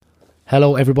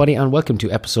Hello everybody and welcome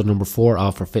to episode number 4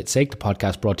 of For Fit's Sake, the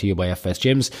podcast brought to you by FS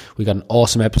Gyms. We got an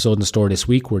awesome episode in store this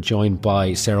week. We're joined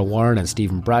by Sarah Warren and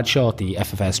Stephen Bradshaw, the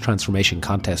FFS Transformation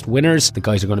Contest winners. The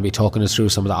guys are going to be talking us through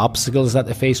some of the obstacles that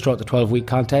they faced throughout the 12-week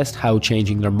contest, how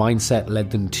changing their mindset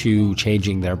led them to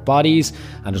changing their bodies,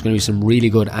 and there's going to be some really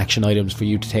good action items for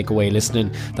you to take away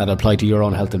listening that apply to your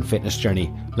own health and fitness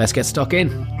journey. Let's get stuck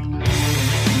in.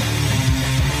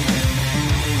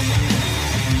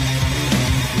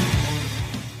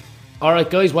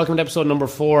 Alright guys, welcome to episode number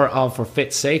 4 of For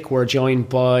Fit's Sake. We're joined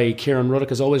by Kieran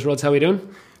Ruddock as always. Rods, how are we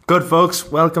doing? Good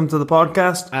folks, welcome to the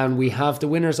podcast. And we have the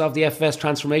winners of the FFS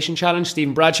Transformation Challenge,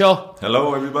 Stephen Bradshaw.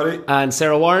 Hello everybody. And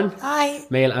Sarah Warren. Hi.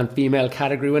 Male and female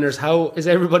category winners. How is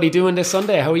everybody doing this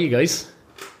Sunday? How are you guys?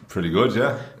 Pretty good,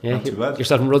 yeah. Not too bad.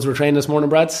 Yourself and Rods were training this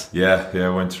morning, Brads? Yeah, I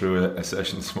went through a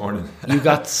session this morning. You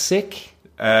got sick?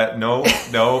 No,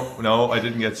 I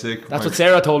didn't get sick. That's what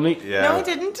Sarah told me. Yeah. No, I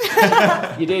didn't.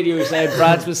 You did, you said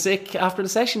Brads was sick after the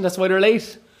session, that's why they're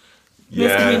late.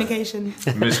 Yeah.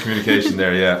 Miscommunication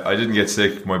there, yeah. I didn't get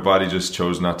sick, my body just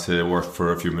chose not to work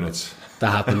for a few minutes. That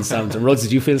happens, sounds. And Rods,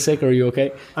 did you feel sick or are you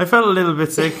okay? I felt a little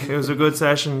bit sick. It was a good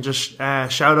session. Just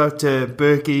shout out to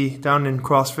Berkey down in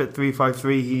CrossFit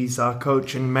 353. He's our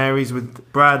coach in Mary's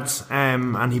with Brad's,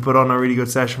 and he put on a really good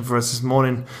session for us this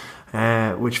morning.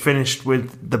 Which finished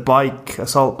with the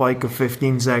assault bike of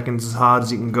 15 seconds, as hard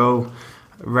as you can go,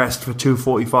 rest for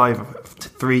 2:45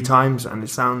 3 times, and it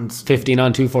sounds 15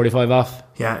 on, 2:45 off.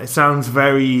 Yeah, it sounds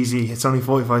very easy. It's only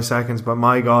 45 seconds, but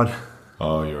my God,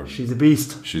 she's a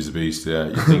beast. She's a beast, yeah.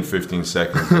 You think 15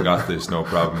 seconds, I got this, no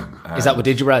problem. Is that what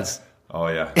did you, Brads? Oh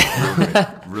yeah,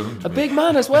 ruined a me. big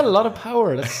man as well, a lot of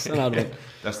power. That's an odd one.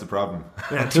 That's the problem.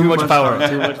 Yeah, too much power.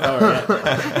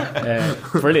 Yeah.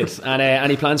 Brilliant. And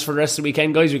any plans for the rest of the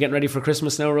weekend, guys? Are you getting ready for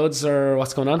Christmas now, Rods, or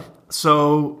what's going on?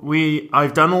 So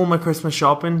I've done all my Christmas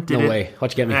shopping. No way.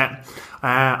 What'd you get me?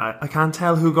 I can't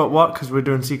tell who got what because we're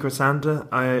doing Secret Santa.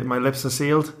 My lips are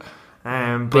sealed.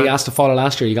 Big ass to follow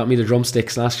last year. You got me the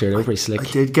drumsticks last year. They were pretty slick. I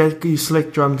did get you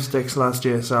slick drumsticks last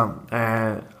year, so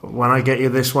when I get you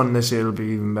this one this year, it'll be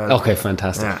even better. Okay,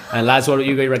 fantastic. Yeah. And lads, what are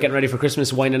you guys getting ready for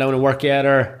Christmas? Winding down and work yet,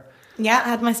 or? Yeah, I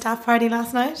had my staff party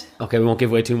last night. Okay, we won't give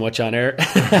away too much on air.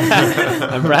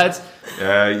 And Brad?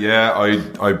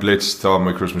 I blitzed all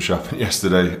my Christmas shopping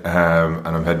yesterday, and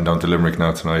I'm heading down to Limerick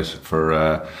now tonight for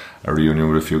a reunion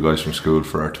with a few guys from school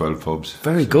for our 12 pubs.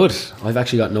 Very good. I've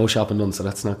actually got no shopping done, so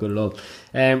that's not good at all.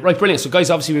 Right, brilliant. So guys,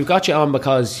 obviously we've got you on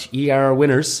because you are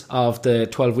winners of the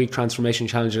 12-week Transformation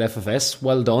Challenge at FFS.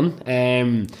 Well done.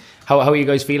 How are you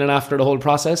guys feeling after the whole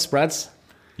process, Brads?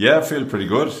 Yeah, I feel pretty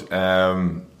good.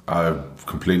 I'm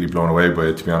completely blown away by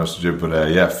it, to be honest with you.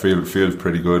 But feel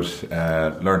pretty good.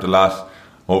 Learned a lot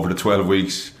over the 12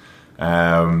 weeks.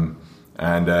 I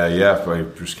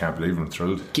just can't believe it. I'm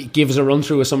thrilled. Give us a run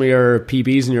through of some of your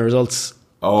PBs and your results.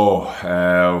 I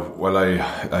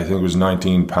think it was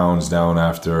 19 pounds down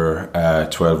after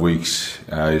 12 weeks.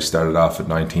 I started off at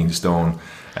 19 stone.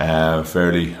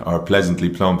 Pleasantly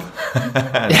plump,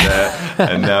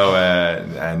 and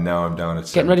now I'm down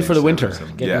at getting ready for the winter. I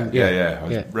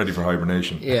was ready for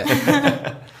hibernation.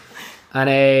 Yeah,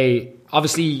 and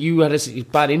obviously you had a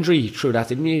bad injury through that,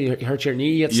 didn't you? You hurt your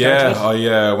knee at the start.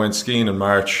 I went skiing in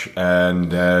March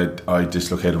and I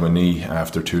dislocated my knee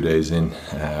after 2 days in.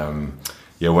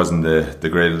 It wasn't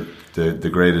the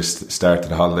greatest start to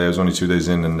the holiday. I was only 2 days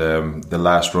in, and the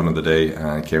last run of the day,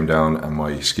 I came down and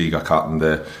my ski got caught in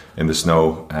the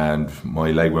snow, and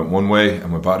my leg went one way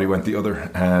and my body went the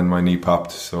other, and my knee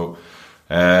popped. So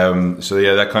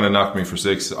that kind of knocked me for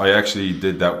 6. I actually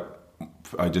did that.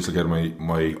 I dislocated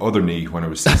my other knee when I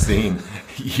was 16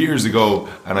 years ago,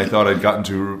 and I thought I'd gotten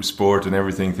to sport and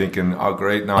everything, thinking, oh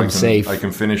great, now I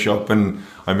can finish up and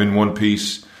I'm in one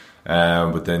piece.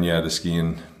 But then the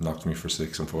skiing knocked me for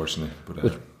 6, unfortunately.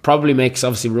 Which probably makes,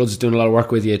 obviously Rudd's doing a lot of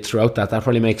work with you throughout that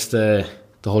probably makes the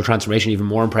whole transformation even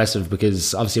more impressive,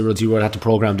 because obviously Rudd's, you would have to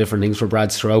program different things for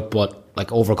Brad's throughout, but like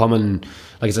overcoming,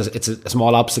 like it's a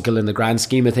small obstacle in the grand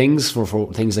scheme of things for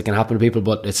things that can happen to people,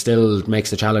 but it still makes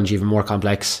the challenge even more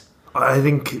complex. I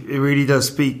think it really does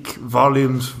speak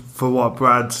volumes for what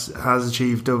Brad has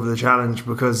achieved over the challenge,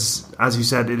 because, as you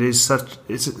said, it's a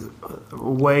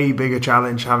way bigger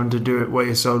challenge having to do it where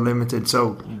you're so limited.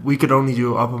 So we could only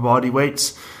do upper body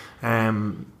weights.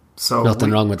 Nothing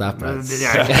wrong with that, Brad.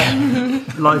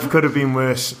 Life could have been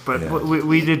worse, but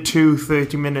we did 2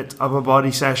 30-minute upper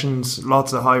body sessions,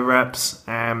 lots of high reps.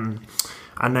 And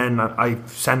And then I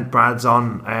sent Brad's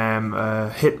on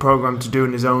a HIIT program to do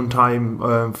in his own time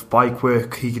of bike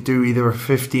work. He could do either a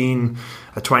 15,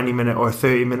 a 20 minute or a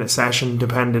 30 minute session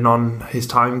depending on his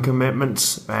time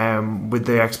commitments, with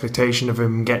the expectation of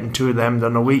him getting 2 of them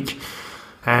done a week.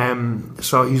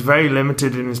 So he's very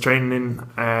limited in his training,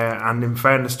 and in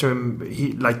fairness to him,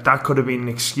 that could have been an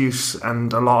excuse,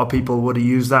 and a lot of people would have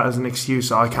used that as an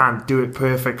excuse. I can't do it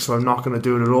perfect, so I'm not going to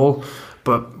do it at all.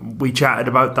 But we chatted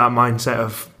about that mindset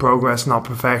of progress, not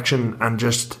perfection, and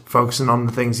just focusing on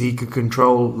the things he could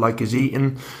control, like his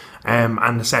eating,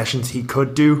 and the sessions he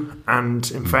could do. And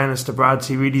in fairness to Brad,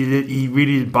 he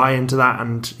really did buy into that,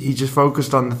 and he just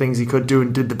focused on the things he could do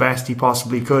and did the best he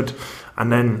possibly could.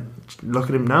 And then look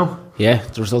at him now. Yeah,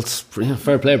 the results,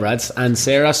 fair play, Brad. And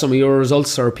Sarah, some of your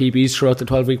results or PBs throughout the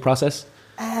 12-week process?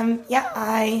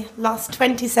 I lost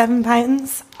 27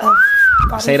 pounds of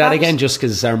body Say that fat. again, just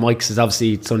because our mics is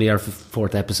obviously, it's only our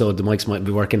 4th episode, the mics mightn't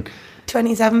be working.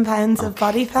 27 pounds of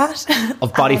body fat.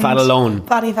 Of body fat alone?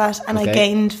 Body fat, and Okay. I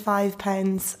gained 5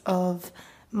 pounds of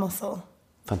muscle.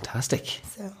 Fantastic.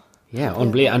 So Yeah,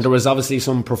 unbelievable. And there was obviously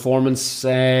some performance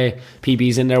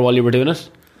PBs in there while you were doing it?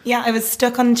 yeah, I was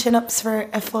stuck on chin-ups for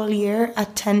a full year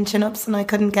at 10 chin-ups, and I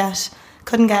couldn't get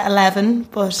 11,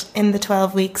 but in the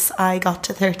 12 weeks I got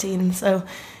to 13, so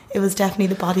it was definitely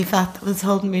the body fat that was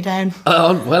holding me down.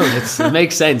 Well, it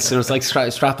makes sense. It's like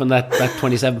strapping that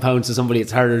 27 pounds to somebody.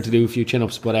 It's harder to do a few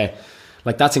chin-ups, but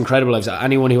that's incredible.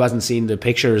 Anyone who hasn't seen the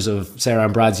pictures of Sarah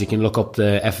and Brad's, you can look up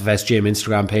the FFS Gym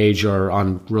Instagram page or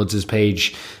on Rudd's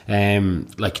page.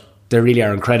 They really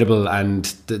are incredible, and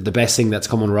the best thing that's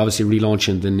coming, we're obviously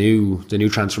relaunching the new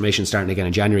transformation starting again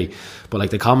in January,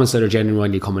 but the comments that are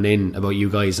genuinely coming in about you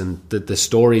guys and the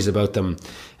stories about them,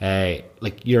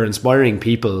 you're inspiring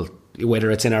people, whether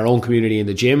it's in our own community in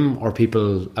the gym or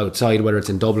people outside, whether it's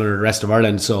in Dublin or the rest of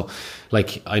Ireland. So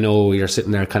I know you're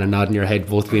sitting there kind of nodding your head,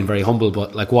 both being very humble,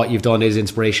 but what you've done is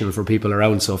inspirational for people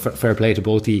around, so fair play to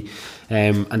both of you.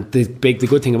 And the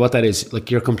good thing about that is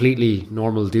you're completely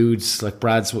normal dudes.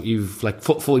 Brad's, what you've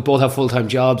we both have full-time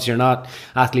jobs. You're not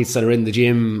athletes that are in the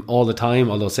gym all the time,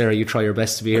 although Sarah, you try your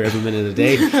best to be here every minute of the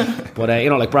day.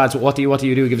 But Brad's, what do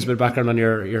you do? Give us a bit of background on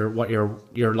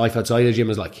your life outside the gym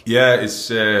is like. Yeah,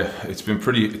 it's been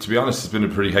pretty, to be honest, it's been a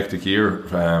pretty hectic year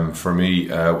for me.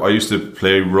 I used to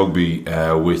play rugby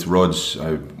with Rudd's.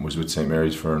 I was with St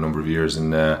Mary's for a number of years,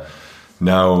 and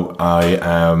now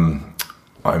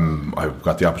I've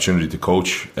got the opportunity to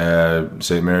coach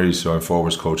St Mary's, so I'm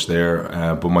forwards coach there.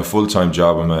 But my full-time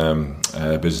job, I'm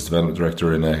a business development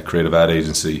director in a creative ad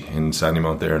agency in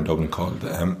Sandymount there in Dublin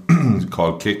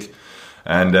called Kick,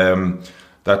 and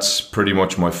that's pretty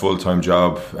much my full-time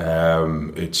job.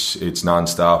 It's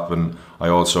non-stop, and I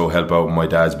also help out my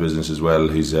dad's business as well.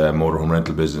 He's a motorhome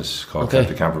rental business called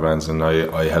Celtic Camper Vans, and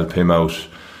I help him out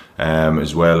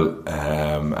as well,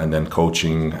 and then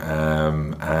coaching,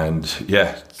 and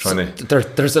yeah, trying to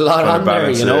there's a lot on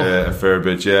there, a fair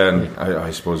bit, yeah. And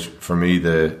I suppose for me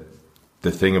the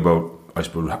thing about, I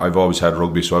suppose I've always had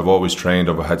rugby, so I've always trained.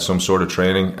 I've had some sort of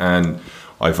training, and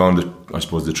I found that, I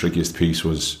suppose, the trickiest piece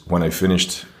was when I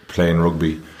finished playing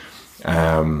rugby.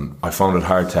 I found it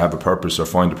hard to have a purpose or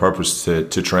find a purpose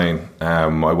to train.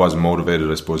 I wasn't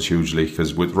motivated, I suppose, hugely,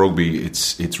 because with rugby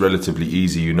it's relatively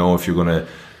easy. If you're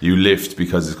you lift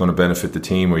because it's going to benefit the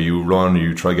team, or you run, or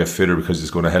you try to get fitter because it's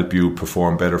going to help you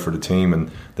perform better for the team, and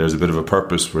there's a bit of a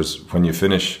purpose. Whereas when you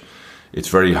finish, it's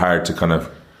very hard to kind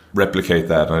of replicate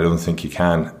that, and I don't think you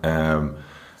can.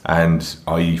 And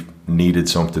I needed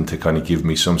something to kind of give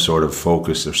me some sort of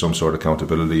focus or some sort of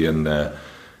accountability, and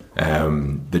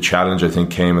the challenge, I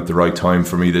think, came at the right time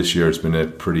for me this year. It's been a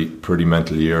pretty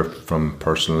mental year from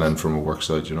personal and from a work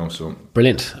side, so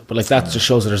brilliant. But that just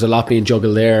shows that there's a lot being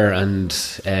juggled there, and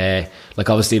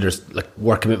obviously there's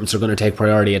work commitments are going to take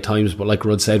priority at times, but like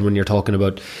Rudd said, when you're talking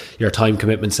about your time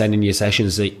commitment, sending you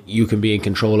sessions that you can be in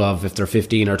control of, if they're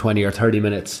 15 or 20 or 30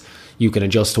 minutes, you can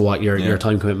adjust to what your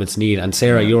time commitments need. And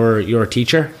Sarah, you're a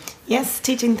teacher? Yes,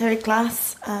 teaching 3rd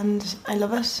class, and I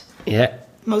love it. Yeah.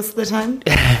 Most of the time.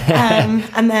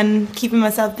 And then keeping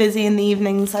myself busy in the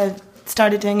evenings, I've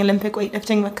started doing Olympic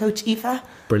weightlifting with Coach Aoife.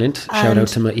 Brilliant. Shout out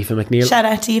to Aoife McNeil. Shout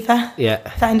out to Aoife. Yeah.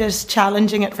 Found it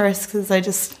challenging at first because I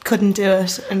just couldn't do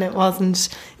it, and it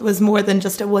was more than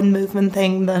just a one movement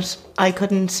thing that I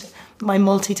couldn't, my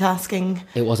multitasking.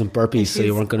 It wasn't burpees, so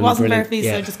you weren't going to be brilliant. It wasn't burpees,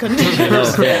 so I just couldn't do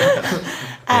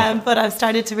it. But I've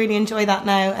started to really enjoy that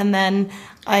now. And then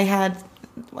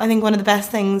I think one of the best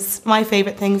things, my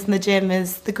favourite things in the gym,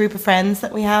 is the group of friends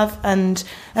that we have, and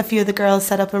a few of the girls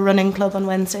set up a running club on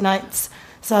Wednesday nights.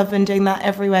 So I've been doing that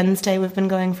every Wednesday. We've been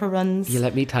going for runs. You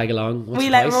let me tag along. We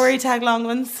let Rory tag along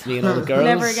once. Me and all the girls.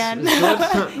 Never again.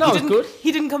 No, it's good.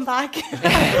 He didn't come back.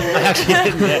 I actually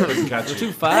didn't catch it.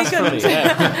 Too fast for me.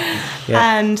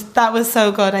 Yeah. And that was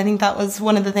so good. I think that was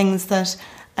one of the things that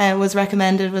was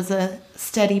recommended, was a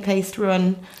steady paced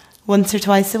run once or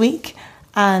twice a week.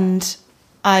 And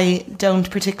I don't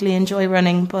particularly enjoy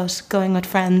running, but going with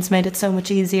friends made it so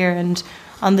much easier. And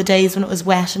on the days when it was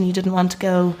wet and you didn't want to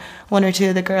go, one or two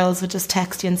of the girls would just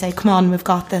text you and say, come on, we've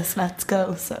got this, let's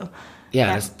go. So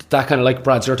yeah. It's that kind of, like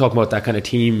Brad, you're talking about that kind of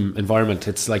team environment.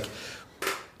 It's like,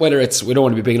 whether it's, we don't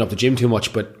want to be bigging up the gym too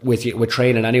much, but with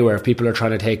training anywhere, if people are trying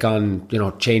to take on,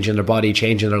 changing their body,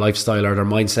 changing their lifestyle or their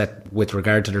mindset with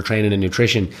regard to their training and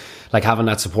nutrition, like having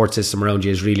that support system around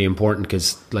you is really important,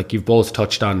 because like you've both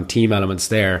touched on team elements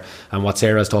there, and what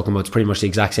Sarah's talking about is pretty much the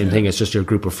exact same thing. It's just your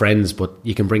group of friends, but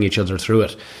you can bring each other through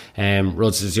it.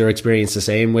 Rods, is your experience the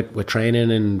same with training?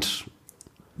 And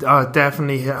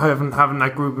definitely having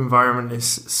that group environment is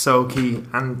so key,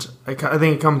 and I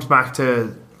think it comes back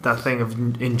to that thing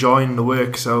of enjoying the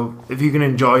work. So if you can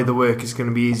enjoy the work, it's going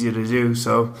to be easier to do.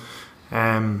 So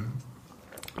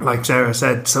like Sarah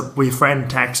said, so with your friend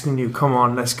texting you, come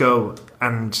on, let's go,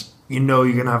 and you're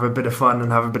going to have a bit of fun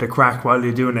and have a bit of crack while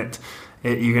you're doing it,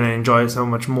 you're going to enjoy it so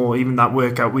much more. Even that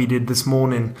workout we did this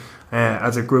morning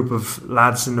as a group of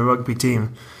lads in the rugby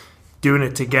team, doing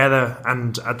it together,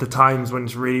 and at the times when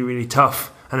it's really, really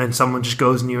tough, and then someone just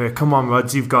goes in your ear, come on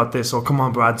Rods, you've got this, or come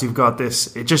on Brads, you've got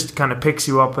this. It just kind of picks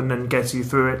you up and then gets you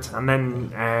through it. And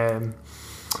then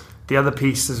the other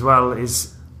piece as well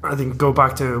is, I think, go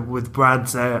back to with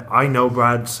Brad's, I know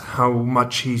Brad's, how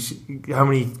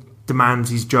many demands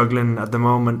he's juggling at the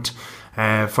moment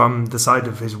from the side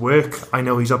of his work. I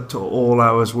know he's up to all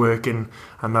hours working,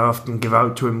 and I often give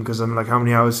out to him because I'm like, how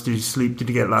many hours did you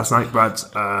get last night, Brad's?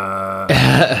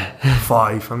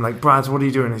 5. I'm like, Brad's, what are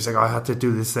you doing? He's like, I had to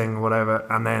do this thing or whatever.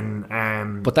 And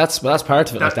then but that's part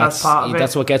of it. That's part of it.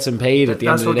 That's what gets him paid at the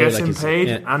end of the day. That's what gets him paid.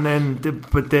 Yeah. And then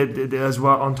as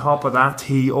well, on top of that,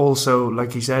 he also,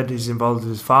 like he said, he's involved with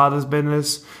his father's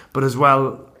business, but as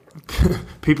well,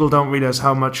 people don't realise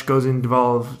how much goes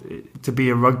involved to be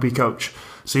a rugby coach.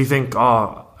 So you think,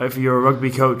 if you're a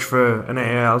rugby coach for an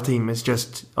AAL team, it's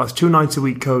just 2 nights a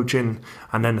week coaching,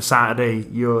 and then a Saturday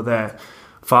you're there.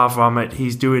 Far from it.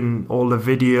 He's doing all the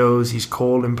videos, he's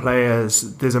calling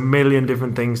players, there's a million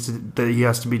different things that he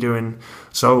has to be doing.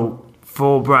 So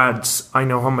for Brad's, I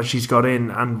know how much he's got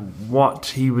in, and what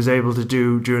he was able to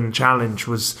do during the challenge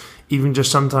was, even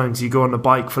just sometimes you go on the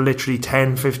bike for literally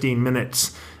 10-15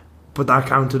 minutes, but that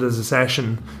counted as a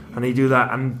session, and he do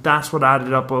that, and that's what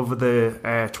added up over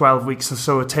the 12 weeks.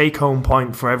 So a take-home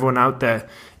point for everyone out there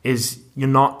is, you're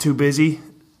not too busy.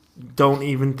 Don't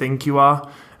even think you are.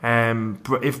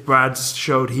 If Brad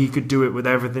showed he could do it with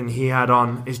everything he had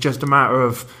on, it's just a matter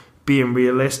of being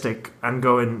realistic and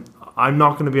going, I'm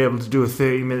not going to be able to do a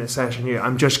 30-minute session here,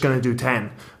 I'm just going to do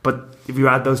 10. But if you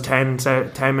add those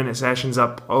 10-minute sessions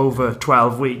up over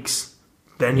 12 weeks,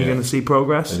 then you're going to see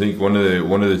progress. I think one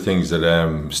of the things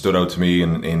that stood out to me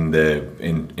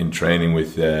in training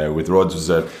with Rods was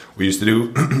that we used to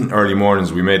do early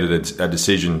mornings. We made it a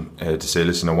decision to say,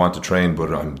 listen, I want to train,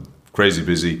 but I'm crazy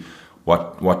busy.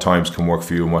 What times can work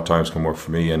for you and what times can work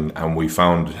for me, and we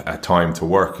found a time to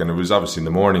work, and it was obviously in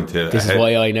the morning. This is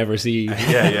why I never see.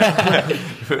 Yeah.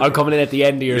 I'm coming in at the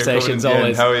end of your sessions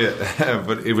always. How are you?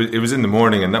 But it was in the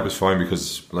morning, and that was fine,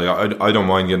 because like I don't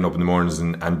mind getting up in the mornings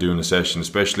and doing a session,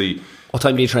 especially. What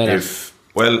time do you train?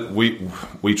 Well,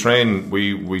 we train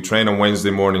on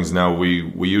Wednesday mornings now.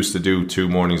 We used to do 2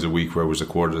 mornings a week where it was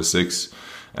 5:45.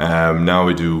 Now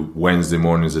we do Wednesday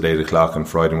mornings at 8:00 and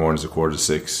Friday mornings at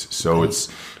 5:45. So it's,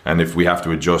 and if we have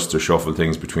to adjust or shuffle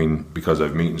things between, because I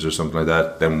have meetings or something like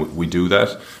that, then we do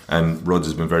that. And Rudd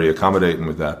has been very accommodating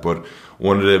with that. But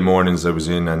one of the mornings I was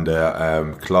in, and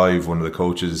Clive, one of the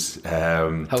coaches,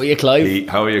 how are you, Clive?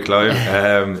 How are you,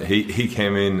 Clive? He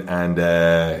came in, and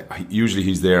usually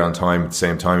he's there on time at the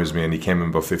same time as me, and he came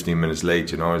in about 15 minutes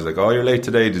late. I was like, oh, you're late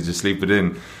today, did you sleep it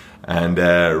in? And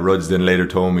Ruds then later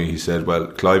told me, he said, well,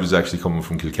 Clive is actually coming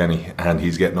from Kilkenny, and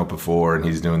he's getting up at 4 and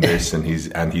he's doing this, and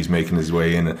he's making his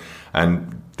way in.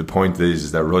 And the point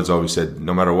is that Ruds always said,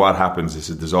 no matter what happens, he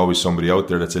said, there's always somebody out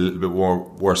there that's a little bit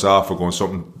worse off, or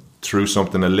going through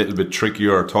something a little bit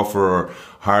trickier or tougher or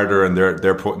harder, and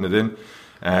they're putting it in.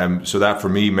 So that for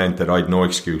me meant that I had no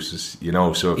excuses,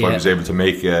 So if I was able to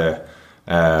make a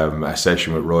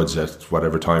session with Ruds at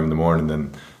whatever time in the morning,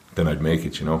 then then I'd make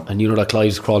it, you know. And you know that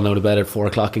Clyde's crawling out of bed at 4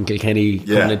 o'clock in Kilkenny,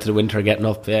 coming into the winter, getting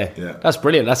up. Yeah. That's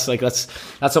brilliant. That's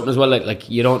something as well. Like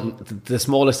you don't, the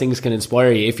smallest things can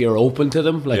inspire you if you're open to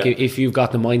them. Like if you've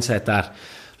got the mindset that,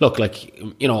 look, like,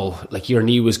 you know, like your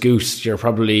knee was goosed, you're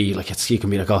probably like, you can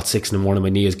be like, oh, it's 6 a.m, my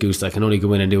knee is goosed, I can only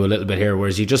go in and do a little bit here.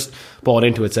 Whereas you just bought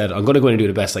into it, said, I'm going to go in and do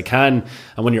the best I can.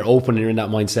 And when you're open and you're in that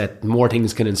mindset, more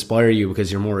things can inspire you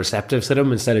because you're more receptive to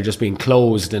them instead of just being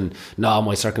closed and, no,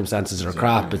 my circumstances are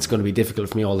crap, it's going to be difficult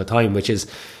for me all the time, which is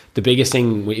the biggest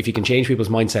thing. If you can change people's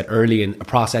mindset early in a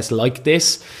process like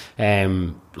this,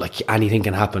 like anything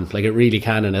can happen. Like it really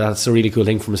can, and that's a really cool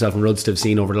thing for myself and Ruds to have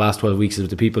seen over the last 12 weeks is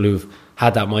the people who've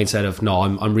had that mindset of, no,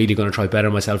 I'm really going to try better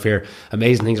myself here.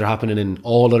 Amazing things are happening in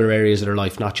all other areas of their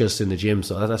life, not just in the gym.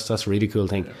 So that's a really cool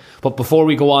thing. But before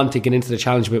we go on to get into the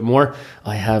challenge a bit more,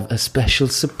 I have a special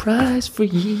surprise for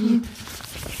you.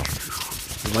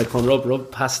 The microphone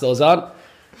rub, pass those on.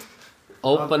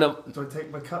 Open them. Do I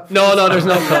take my cup? No, there's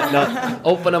no cup. No,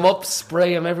 open them up,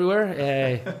 spray them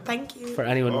everywhere. Thank you. For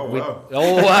anyone, wow.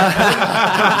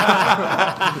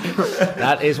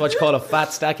 That is what you call a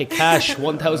fat stack of cash.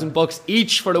 $1,000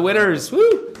 each for the winners.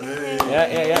 Woo!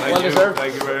 Yeah. Well deserved.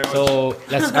 Thank you very much. So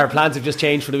our plans have just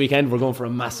changed for the weekend. We're going for a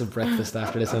massive breakfast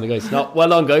after this, and guys. No, well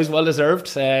done, guys. Well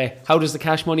deserved. How does the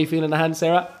cash money feel in the hand,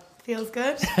 Sarah? Feels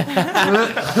good.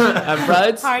 I'm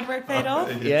proud. Hard work paid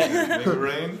off. Yeah. Make it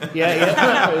rain.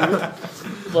 Yeah.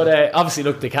 But obviously,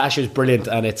 look, the cash is brilliant,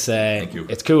 and it's Thank you.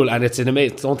 It's cool, and it's an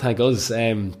amazing. Don't thank us. It's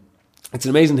an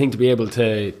amazing thing to be able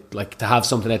to to have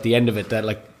something at the end of it that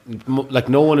like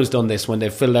no one who's done this when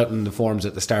they've filled out in the forms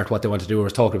at the start what they want to do or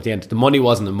was talking at the end. The money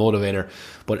wasn't a motivator,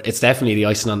 but it's definitely the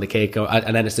icing on the cake,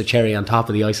 and then it's the cherry on top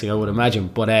of the icing, I would imagine.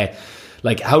 But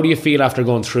like, how do you feel after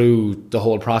going through the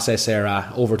whole process,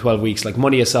 Sarah, over 12 weeks? Like,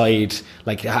 money aside,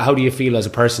 like, how do you feel as a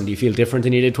person? Do you feel different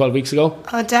than you did 12 weeks ago?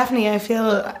 Oh, definitely. I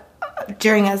feel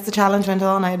as the challenge went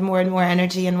on, I had more and more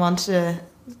energy and wanted to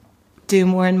do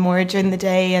more and more during the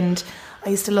day. And I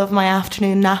used to love my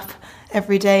afternoon nap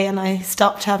every day, and I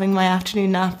stopped having my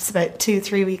afternoon naps about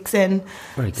 2-3 weeks in.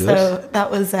 Very good. So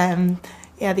that was, the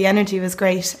energy was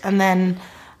great. And then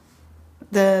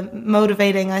the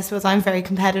motivating, I suppose I'm a very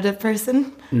competitive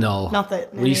person. No. Not that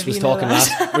Reese was talking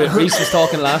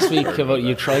last week about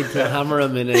you tried to hammer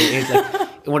him in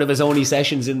one of his only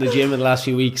sessions in the gym in the last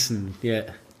few weeks, and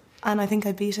And I think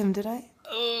I beat him, did I?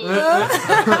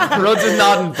 Ruds is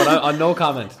nodding, but on no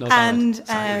comment. And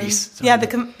Sorry, Reese.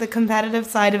 the competitive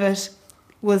side of it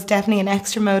was definitely an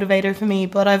extra motivator for me,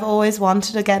 but I've always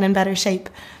wanted to get in better shape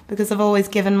because I've always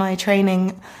given my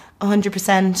training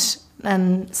 100%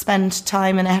 and spent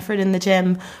time and effort in the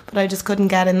gym, but I just couldn't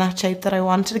get in that shape that I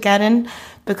wanted to get in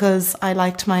because I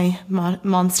liked my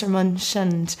Monster Munch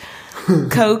and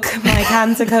Coke, my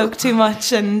cans of Coke too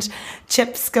much, and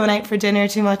chips going out for dinner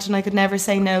too much, and I could never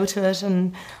say no to it.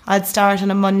 And I'd start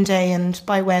on a Monday, and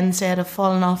by Wednesday I'd have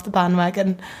fallen off the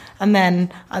bandwagon, and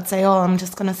then I'd say, oh, I'm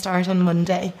just going to start on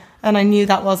Monday, and I knew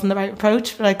that wasn't the right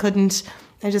approach, but I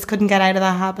just couldn't get out of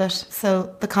that habit.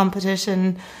 So the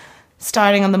competition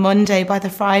starting on the Monday, by the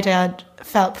Friday I'd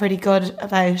felt pretty good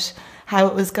about how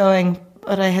it was going,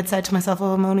 but I had said to myself,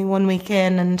 oh, I'm only 1 week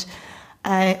in, and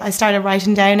I started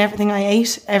writing down everything I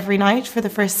ate every night for the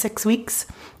first 6 weeks,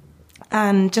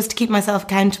 and just to keep myself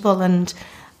accountable. And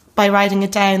by writing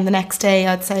it down the next day,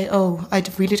 I'd say, oh, I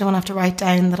really don't have to write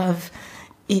down that I've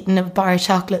eaten a bar of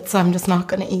chocolate, so I'm just not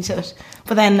going to eat it.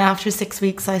 But then after 6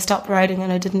 weeks I stopped writing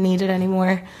and I didn't need it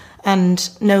anymore, and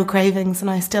no cravings,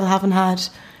 and I still haven't had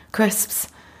crisps,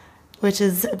 which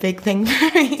is a big thing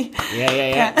for me.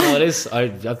 Yeah. No, it is.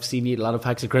 I've seen you eat a lot of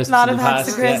packs of crisps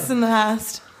in the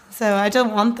past. So I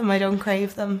don't want them, I don't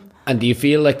crave them. And do you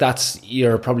feel like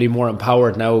you're probably more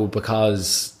empowered now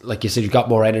because, like you said, you've got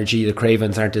more energy, the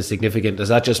cravings aren't as significant? Does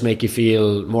that just make you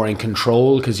feel more in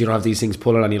control because you don't have these things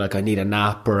pulling on you, like I need a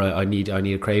nap or I need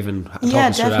a craving? Yeah,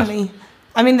 definitely.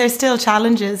 I mean, there's still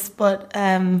challenges, but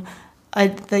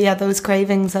those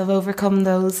cravings, I've overcome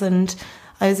those. And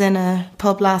I was in a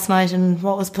pub last night, and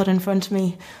what was put in front of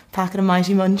me, packet of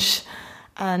Mighty Munch,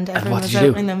 and everyone was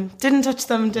opening them. Didn't touch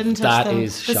them. That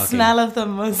is shocking. The smell of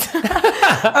them was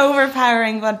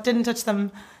overpowering, but didn't touch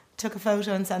them. Took a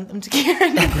photo and sent them to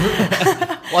Kieran.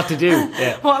 What to do?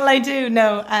 Yeah. What'll I do?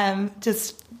 No,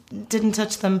 just didn't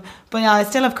touch them. But yeah, I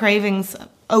still have cravings.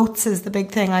 Oats is the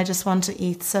big thing. I just want to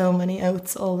eat so many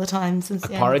oats all the time since the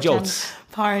porridge oats.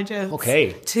 Porridge oats.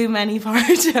 Okay. Too many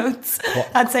porridge oats.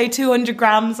 I'd say 200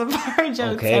 grams of porridge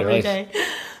oats every day.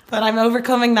 But I'm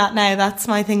overcoming that now. That's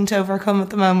my thing to overcome at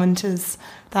the moment, is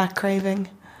that craving.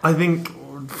 I think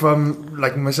from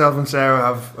like myself and Sarah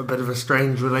have a bit of a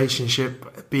strange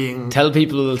relationship. being... Tell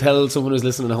someone who's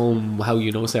listening at home how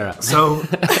you know Sarah. So,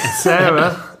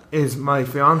 Sarah is my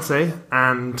fiance,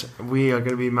 and we are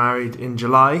going to be married in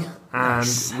July, and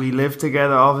we live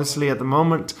together, obviously, at the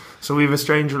moment. So we have a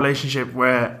strange relationship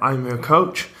where I'm her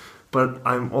coach, but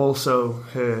I'm also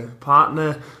her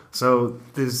partner. So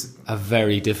there's a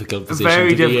very difficult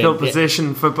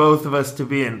position. For both of us to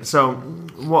be in. So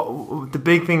what the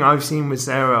big thing I've seen with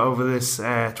Sarah over this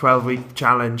 12-week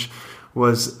challenge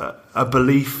was a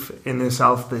belief in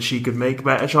herself that she could make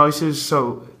better choices.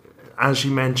 So as she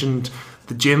mentioned,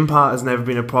 the gym part has never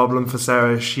been a problem for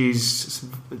Sarah. She's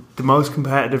the most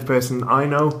competitive person I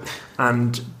know,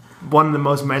 and one of the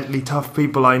most mentally tough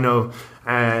people I know.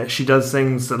 She does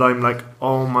things that I'm like,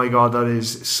 oh my god, that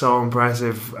is so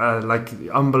impressive, like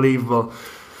unbelievable.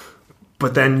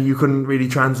 But then you couldn't really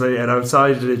translate it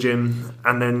outside of the gym,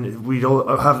 and then we'd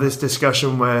all have this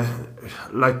discussion where,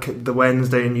 like the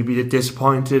Wednesday, and you'd be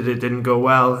disappointed it didn't go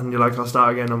well, and you're like, I'll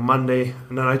start again on Monday.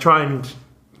 And then I try and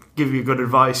give you good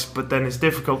advice, but then it's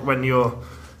difficult when you're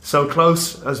so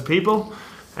close as people.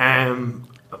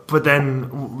 But then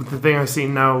the thing I've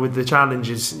seen now with the challenge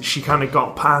is she kind of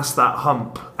got past that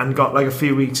hump and got like a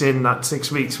few weeks in, that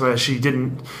 6 weeks where she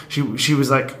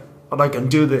was like, I can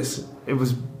do this. It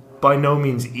was by no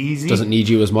means easy. Doesn't need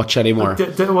you as much anymore.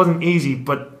 It wasn't easy,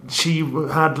 but she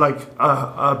had like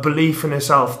a belief in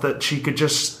herself that she could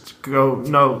just go,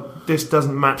 no, this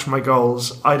doesn't match my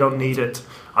goals. I don't need it.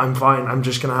 I'm fine. I'm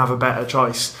just going to have a better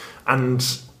choice. And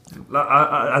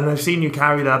I've seen you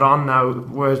carry that on now,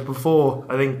 whereas before,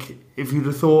 I think if you'd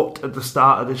have thought at the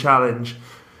start of the challenge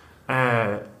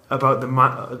about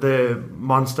the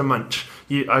Monster Munch,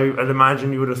 I'd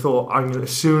imagine you would have thought, as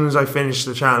soon as I finish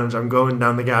the challenge, I'm going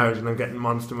down the garage and I'm getting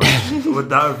Monster Munch. Would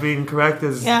that have been correct?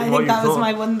 I think that was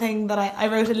my one thing that I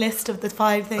wrote a list of the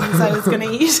 5 things I was going to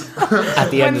eat at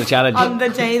the end of the challenge. On the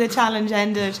day the challenge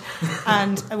ended,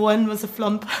 and one was a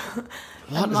flump.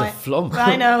 What is a flump?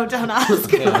 I know, don't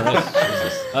ask.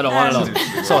 I don't want to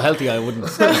know. So healthy I wouldn't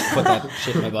put that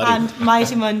shit in my body. And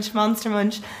Mighty Munch, Monster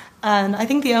Munch. And I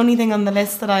think the only thing on the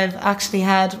list that I've actually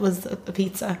had was a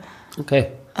pizza.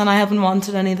 Okay. And I haven't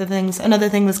wanted any of the things. Another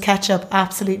thing was ketchup.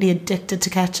 Absolutely addicted to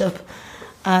ketchup.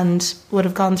 And would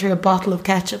have gone through a bottle of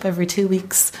ketchup every 2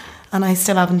 weeks. And I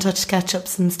still haven't touched ketchup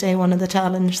since day one of the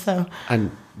challenge. So.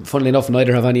 And funnily enough,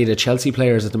 neither have any of the Chelsea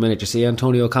players at the minute. You see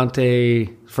Antonio Conte,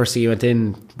 first he went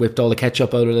in, whipped all the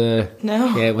ketchup out of the...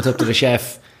 No. Yeah, went up to the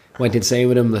chef, went insane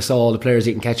with him. I saw all the players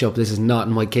eating ketchup. This is not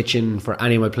in my kitchen for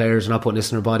any of my players. I'm not putting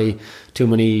this in their body. Too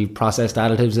many processed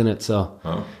additives in it. So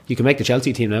you can make the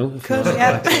Chelsea team now. Could,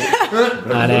 yeah.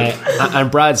 And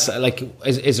Brad's, like,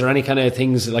 is there any kind of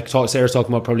things, like Sarah's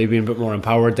talking about probably being a bit more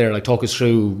empowered there, like talk us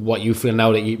through what you feel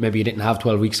now that maybe you didn't have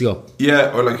 12 weeks ago?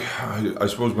 Yeah, or like I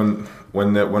suppose when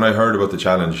I heard about the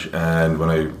challenge and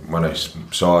when I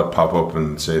saw it pop up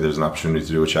and say there's an opportunity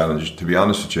to do a challenge, to be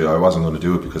honest with you, I wasn't going to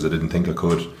do it because I didn't think I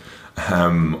could.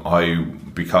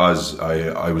 Because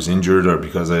I was injured, or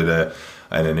because I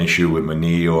had an issue with my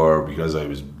knee, or because I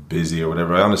was busy or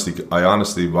whatever. I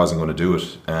honestly wasn't going to do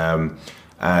it.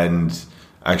 And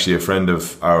actually, a friend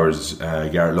of ours,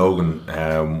 Garrett Logan,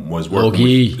 was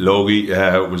working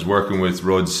with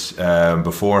Ruds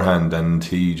beforehand, and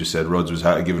he just said Ruds was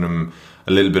giving him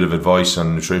a little bit of advice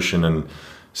on nutrition, and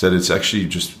said it's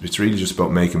really just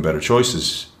about making better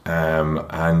choices.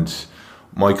 And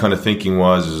my kind of thinking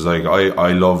was like,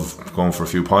 I love going for a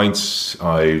few pints.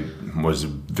 I was a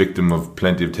victim of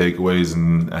plenty of takeaways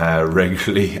and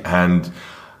regularly, and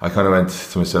I kind of went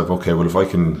to myself, okay, well, if I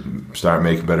can start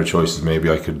making better choices, maybe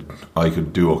I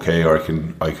could do okay, or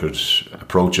I could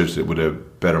approach it with a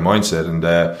better mindset. And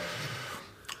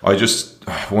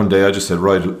one day I just said,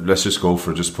 right, let's just go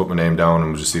for it. Just put my name down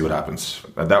and we'll just see what happens.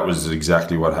 And that was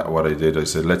exactly what I did. I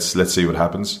said, let's see what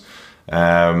happens.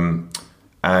 And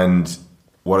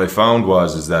what I found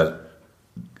is that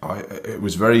it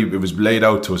was laid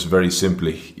out to us very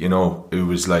simply. You know, it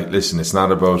was like, listen, it's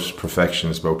not about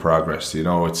perfection, it's about progress. You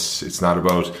know, it's not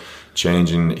about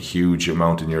changing a huge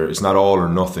amount it's not all or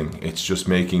nothing. It's just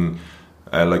making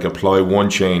apply one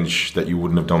change that you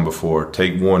wouldn't have done before.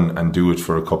 Take one and do it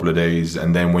for a couple of days,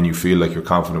 and then when you feel like you're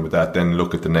confident with that, then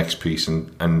look at the next piece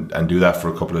and do that for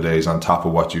a couple of days on top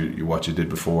of what you did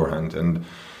beforehand. And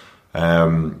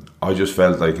I just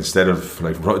felt like, instead of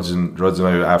like Ruds and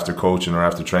I, after coaching or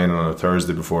after training on a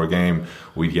Thursday before a game,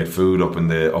 we'd get food up in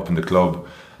the club,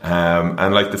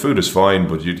 and like the food is fine,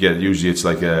 but usually it's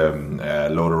like a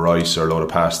load of rice or a load of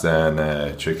pasta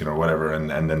and chicken or whatever, and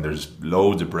then there's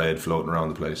loads of bread floating around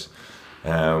the place.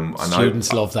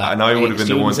 Students love that. And I would have been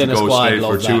the one to go straight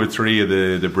for 2 or 3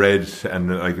 of the bread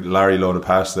and like Larry load of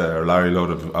pasta or Larry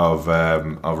load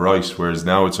of rice, whereas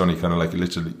now it's only kind of like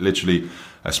literally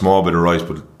a small bit of rice,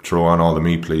 but throw on all the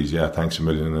meat, please. Yeah, thanks a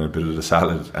million, and a bit of the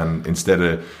salad. And instead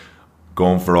of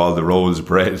going for all the rolls of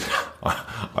bread,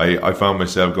 I found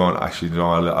myself going, actually, no,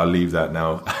 I'll leave that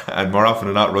now. And more often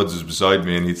than not, Ruds was beside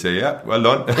me and he'd say, yeah, well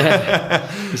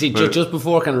done. You see, just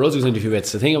before kind of Ruds was into a few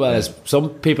bits, the thing about it is some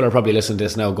people are probably listening to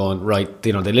this now going, right,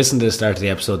 you know, they listened to the start of the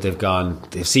episode,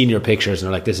 they've seen your pictures and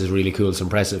they're like, this is really cool, it's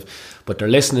impressive. But they're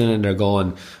listening and they're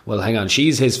going, well, hang on,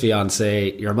 she's his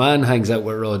fiance, your man hangs out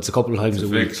with Ruds a couple of times a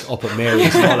week up at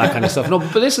Mary's and all that kind of stuff. No,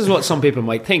 but this is what some people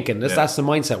might think, and that's the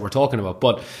mindset we're talking about.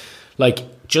 But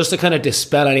like, just to kind of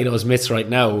dispel any of those myths right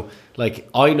now, like,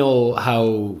 I know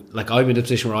how, like, I'm in a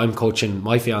position where I'm coaching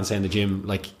my fiance in the gym.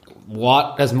 Like,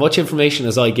 as much information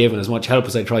as I give and as much help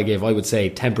as I try to give, I would say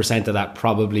 10% of that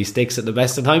probably sticks at the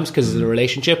best of times because of the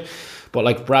relationship. But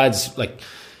like Brad's, like,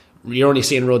 you're only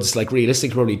seeing Ruds like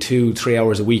realistically probably 2-3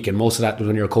 hours a week, and most of that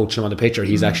when you're coaching him on the pitcher,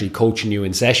 he's actually coaching you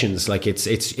in sessions. Like,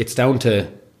 it's down to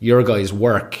your guys'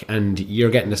 work, and you're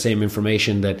getting the same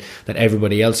information that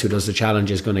everybody else who does the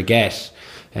challenge is going to get.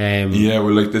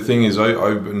 Well, like, the thing is,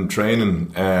 I've been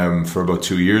training for about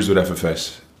 2 years with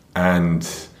FFS, and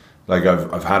like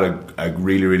I've had a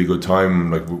really, really good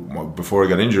time. Like, before I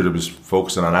got injured, I was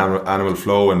focusing on animal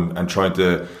flow and trying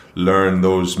to learn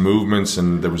those movements,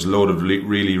 and there was a load of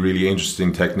really, really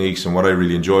interesting techniques. And what I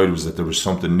really enjoyed was that there was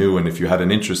something new, and if you had an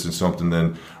interest in something,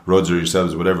 then Ruds or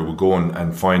yourselves or whatever would go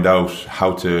and find out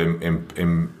how to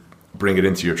bring it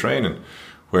into your training.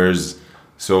 Whereas,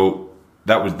 so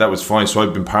that was fine. So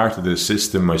I've been part of the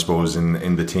system, I suppose,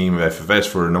 in the team of FFS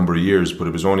for a number of years, but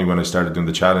it was only when I started doing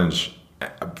the challenge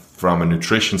from a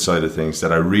nutrition side of things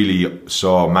that I really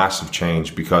saw a massive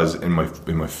change, because in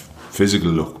my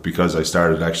physical look, because I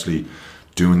started actually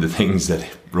doing the things that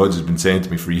Ruds has been saying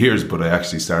to me for years, but I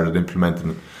actually started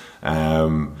implementing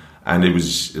them. And it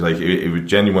was like, it was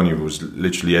genuinely, it was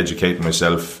literally educating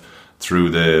myself through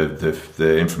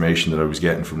the information that I was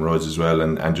getting from Ruds as well,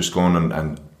 and just going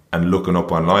and looking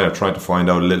up online, or trying to find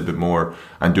out a little bit more,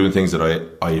 and doing things that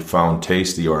I found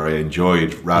tasty or I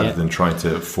enjoyed, rather than trying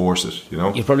to force it, you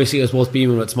know. You probably see us both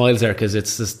beaming with smiles there, because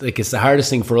it's just, like, it's the hardest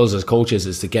thing for us as coaches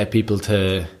is to get people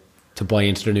to buy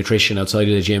into their nutrition outside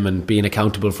of the gym and being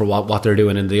accountable for what they're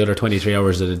doing in the other 23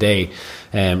 hours of the day.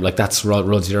 Like, that's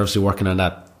Ruds, you're obviously working on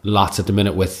that lots at the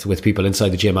minute with people inside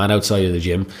the gym and outside of the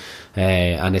gym,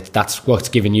 and that's what's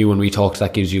giving you, when we talk,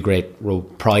 that gives you great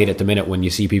pride at the minute when you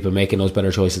see people making those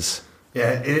better choices.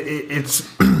 Yeah, it's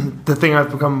the thing I've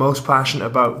become most passionate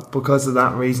about because of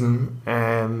that reason,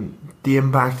 the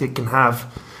impact it can have.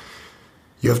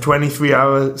 You have 23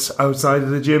 hours outside of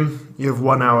the gym, you have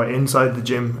 1 hour inside the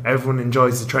gym. Everyone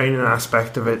enjoys the training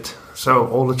aspect of it, so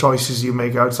all the choices you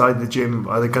make outside the gym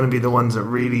are going to be the ones that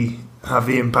really have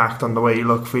the impact on the way you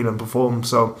look, feel and perform.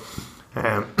 So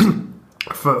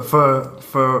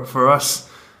for us,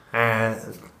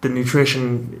 the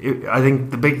nutrition, I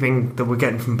think the big thing that we're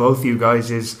getting from both of you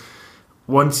guys is,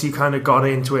 once you kind of got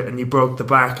into it and you broke the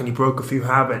back and you broke a few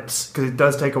habits, because it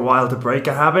does take a while to break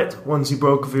a habit. Once you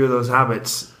broke a few of those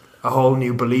habits, a whole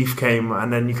new belief came,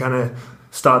 and then you kind of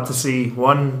start to see,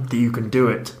 one, that you can do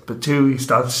it, but two, you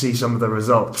start to see some of the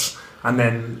results, and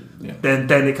then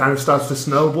it kind of starts to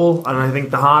snowball. And I think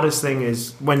the hardest thing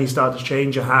is when you start to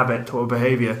change a habit or a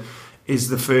behaviour is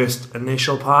the first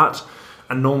initial part,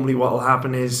 and normally what will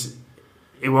happen is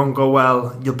it won't go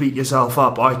well, you'll beat yourself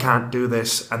up, I can't do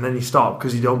this, and then you stop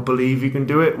because you don't believe you can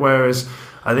do it. Whereas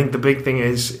I think the big thing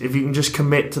is, if you can just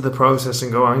commit to the process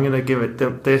and go, I'm going to give it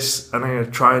this and I'm going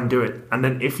to try and do it, and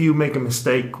then if you make a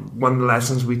mistake, one of the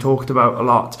lessons we talked about a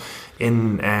lot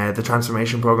in the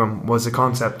transformation program was the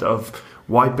concept of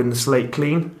wiping the slate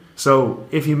clean. So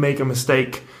if you make a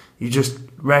mistake, you just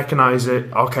recognize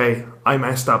it. Okay, I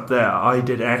messed up there, I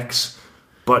did X,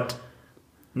 but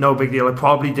no big deal. I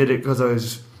probably did it because I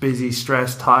was busy,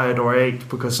 stressed, tired, or ate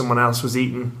because someone else was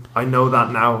eating. I know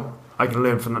that now. I can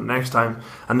learn from that next time.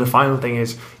 And the final thing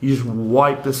is, you just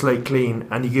wipe the slate clean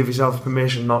and you give yourself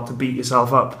permission not to beat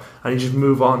yourself up, and you just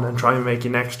move on and try and make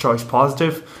your next choice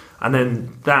positive. And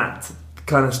then that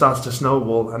kind of starts to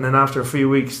snowball. And then after a few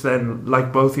weeks, then,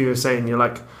 like both of you are saying, you're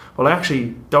like, well, I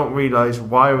actually don't realise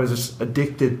why I was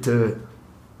addicted to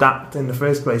that in the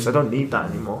first place. I don't need that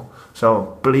anymore.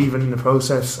 So believing in the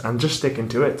process and just sticking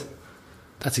to it.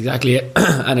 That's exactly it.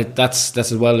 And that's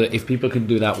as well, if people can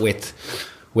do that with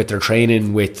their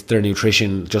training, with their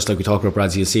nutrition, just like we talked about,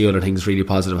 Brad, you'll see other things really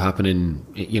positive happening,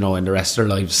 you know, in the rest of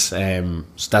their lives. So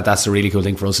that's a really cool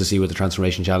thing for us to see with the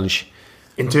Transformation Challenge.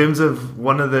 In terms of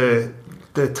one of the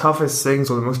the toughest things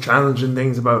or the most challenging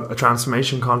things about a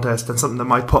transformation contest, and something that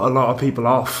might put a lot of people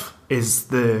off, is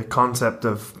the concept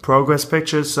of progress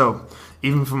pictures. So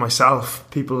even for myself,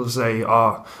 people say,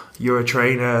 oh, you're a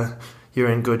trainer, you're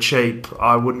in good shape,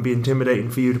 I wouldn't be intimidating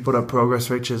for you to put up progress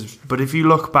pictures. But if you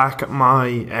look back at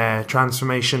my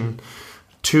transformation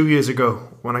 2 years ago,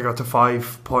 when I got to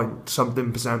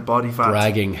 5-point-something% body fat,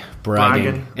 bragging.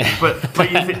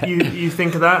 but you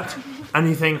think of that and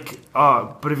you think,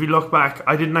 oh, but if you look back,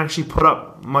 I didn't actually put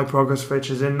up my progress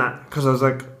pictures in that, because I was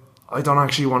like, I don't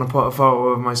actually want to put a photo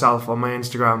of myself on my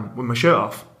Instagram with my shirt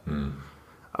off.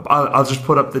 I'll just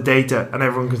put up the data and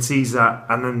everyone can see that,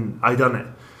 and then I done it.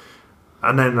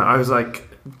 And then I was like,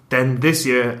 then this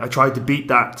year I tried to beat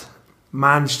that,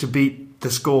 managed to beat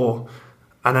the score,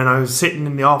 and then I was sitting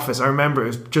in the office. I remember it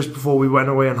was just before we went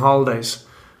away on holidays,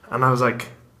 and I was like,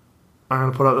 I'm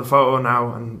going to put up the photo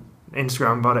now and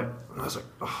Instagram about it. And I was like,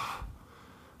 oh,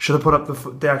 should I put up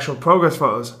the actual progress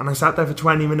photos? And I sat there for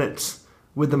 20 minutes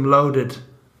with them loaded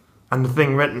and the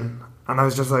thing written, and I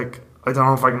was just like, I don't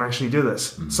know if I can actually do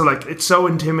this. So like, it's so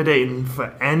intimidating for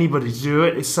anybody to do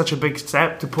it. It's such a big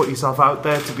step to put yourself out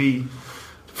there, to be,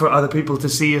 for other people to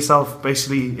see yourself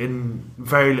basically in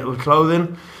very little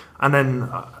clothing. And then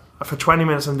for 20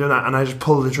 minutes I'm doing that, and I just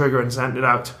pulled the trigger and sent it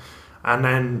out. And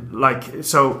then like,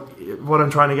 so what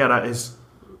I'm trying to get at is,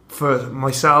 for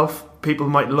myself, people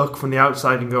might look from the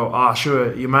outside and go, ah,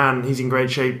 sure, your man, he's in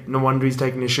great shape, no wonder he's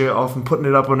taking his shirt off and putting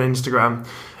it up on Instagram.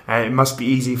 It must be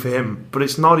easy for him. But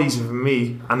it's not easy for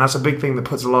me, and that's a big thing that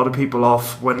puts a lot of people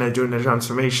off when they're doing their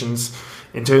transformations.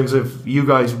 In terms of you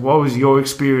guys, what was your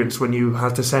experience when you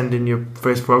had to send in your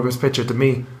first progress picture to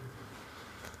me?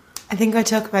 I think I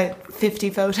took about 50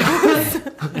 photos.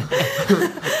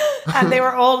 And they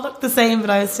were all looked the same, but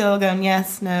I was still going,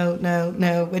 yes,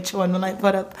 no, which one will I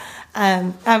put up?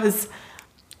 That was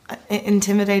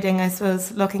intimidating, I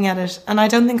suppose, looking at it. And I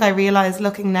don't think I realised,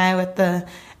 looking now at the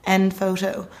end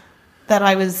photo, that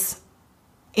I was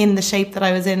in the shape that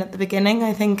I was in at the beginning.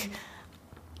 I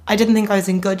didn't think I was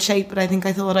in good shape, but I think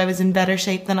I thought I was in better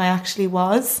shape than I actually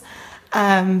was.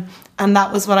 And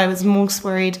that was what I was most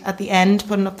worried at the end,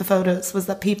 putting up the photos, was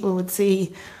that people would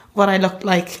see what I looked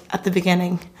like at the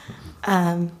beginning.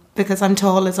 Because I'm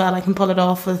tall as well, I can pull it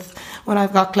off with, when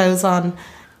I've got clothes on,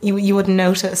 you wouldn't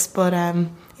notice. But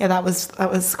yeah, that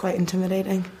was quite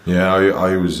intimidating. Yeah,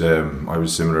 I was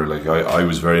similar. Like I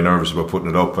was very nervous about putting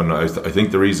it up, and I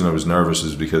think the reason I was nervous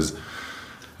is because,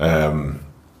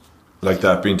 like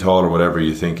that, being tall or whatever,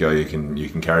 you think, oh, you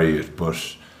can carry it.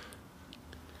 But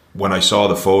when I saw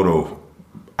the photo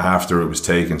after it was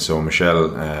taken, so Michelle,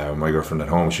 my girlfriend at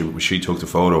home, she took the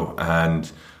photo,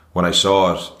 and when I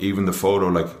saw it, even the photo,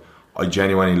 like, I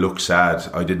genuinely looked sad.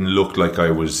 I didn't look like I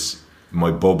was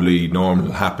my bubbly,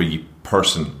 normal, happy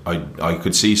person. I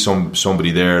could see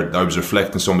somebody there. I was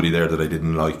reflecting somebody there that I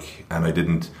didn't like, and I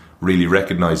didn't really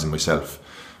recognise in myself,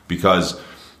 because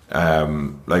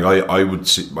like I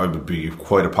would be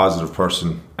quite a positive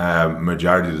person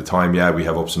majority of the time. Yeah, we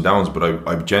have ups and downs, but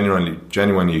I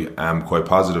genuinely am quite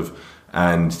positive.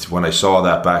 And when I saw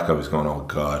that back, I was going, oh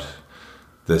God,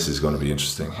 this is going to be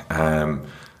interesting.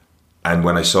 And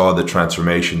when I saw the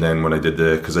transformation, then when I did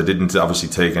because I didn't obviously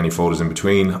take any photos in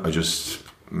between, I just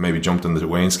maybe jumped on the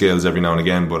weighing scales every now and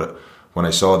again. But when I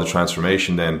saw the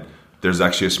transformation, then there's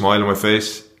actually a smile on my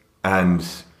face, and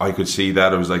I could see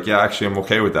that. I was like, yeah, actually, I'm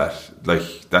okay with that.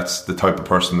 Like, that's the type of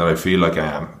person that I feel like I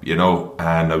am, you know.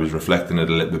 And I was reflecting it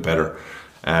a little bit better,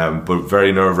 but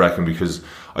very nerve-wracking, because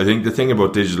I think the thing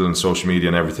about digital and social media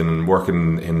and everything, and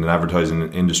working in an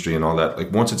advertising industry and all that,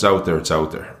 like, once it's out there, it's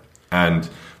out there, and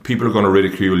people are going to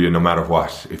ridicule you no matter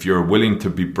what. If you're willing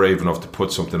to be brave enough to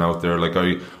put something out there, like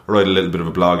I write a little bit of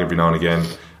a blog every now and again,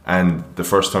 and the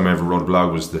first time I ever wrote a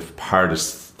blog was the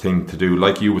hardest thing to do,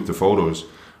 like you with the photos.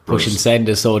 Push and send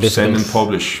is so difficult. Send and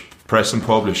publish, press and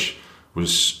publish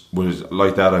was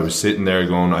like that. I was sitting there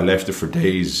going, I left it for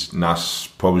days not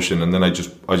publishing, and then I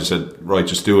just said, right,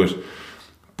 just do it.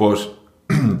 But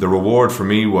the reward for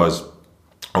me was,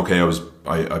 okay,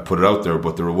 I put it out there,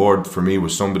 but the reward for me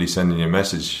was somebody sending you a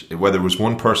message, whether it was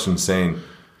one person saying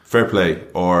fair play,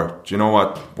 or do you know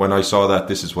what, when I saw that,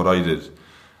 this is what I did.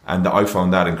 And I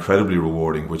found that incredibly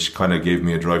rewarding, which kind of gave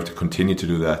me a drive to continue to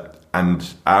do that.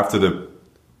 And after the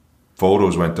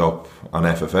photos went up on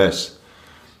FFS,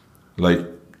 like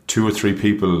 2 or 3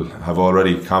 people have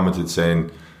already commented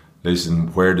saying,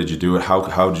 listen, where did you do it? How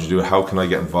did you do it? How can I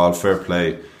get involved? Fair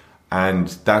play.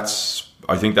 And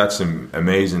I think that's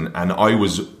amazing. And I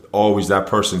was always that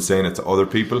person saying it to other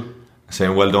people,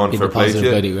 saying, well done, fair play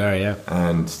to you. Yeah.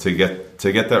 And to get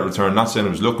that return, not saying I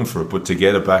was looking for it, but to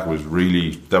get it back was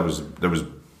really, that was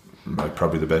like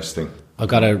probably the best thing. I've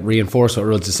got to reinforce what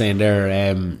Ruds is saying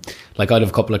there. Like I'd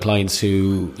have a couple of clients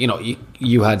who, you know,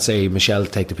 you had, say, Michelle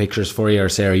take the pictures for you, or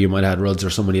Sarah, you might have had Ruds or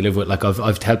someone you live with. Like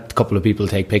I've helped a couple of people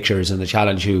take pictures in the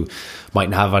challenge who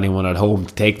mightn't have anyone at home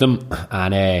to take them,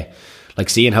 and like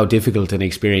seeing how difficult an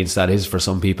experience that is for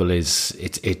some people is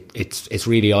it's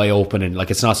really eye opening. Like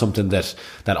it's not something that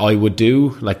I would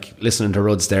do. Like listening to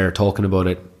Ruds there talking about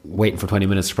it, waiting for 20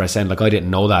 minutes to press send. Like I didn't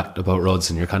know that about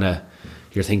Ruds, and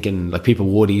you're thinking like people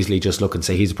would easily just look and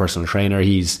say he's a personal trainer,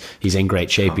 he's in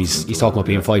great shape, he's talking about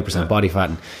being 5% body fat,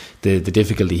 and the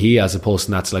difficulty he has opposed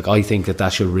to that's like, I think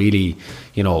that should really,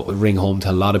 you know, ring home to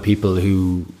a lot of people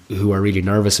who are really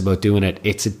nervous about doing it.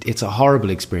 It's a horrible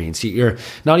experience. You're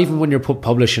not, even when you're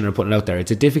publishing or putting it out there,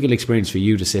 it's a difficult experience for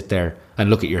you to sit there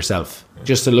and look at yourself,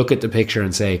 just to look at the picture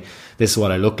and say, this is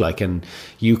what I look like, and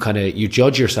you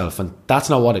judge yourself, and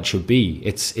that's not what it should be.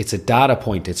 It's a data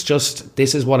point. It's just,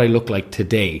 this is what I look like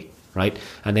today, right?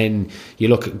 And then you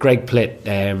look at Greg Plitt,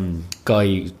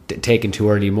 guy taken too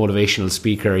early, motivational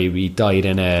speaker. He died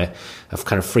in a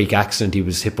kind of freak accident. He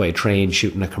was hit by a train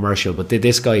shooting a commercial. But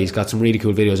this guy, he's got some really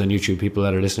cool videos on YouTube. People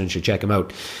that are listening should check him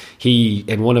out. He,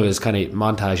 in one of his kind of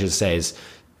montages, says,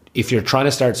 if you're trying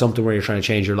to start something where you're trying to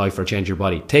change your life or change your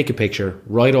body, take a picture,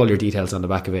 write all your details on the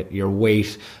back of it, your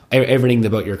weight, everything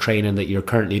about your training that you're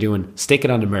currently doing, stick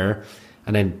it on the mirror,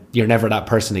 and then you're never that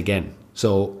person again.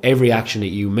 So every action that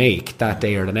you make that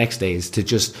day or the next day is to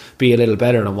just be a little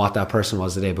better than what that person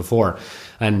was the day before.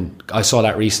 And I saw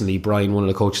that recently. Brian, one of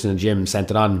the coaches in the gym,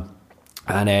 sent it on,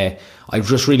 and I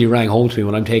just really rang home to me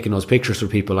when I'm taking those pictures for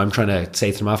people. I'm trying to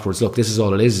say to them afterwards, look, this is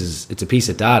all it is it's a piece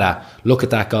of data. Look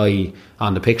at that guy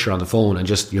on the picture on the phone, and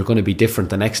just, you're going to be different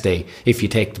the next day if you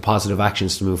take the positive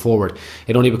actions to move forward.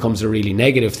 It only becomes a really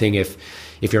negative thing if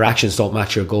your actions don't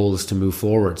match your goals to move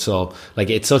forward. So like,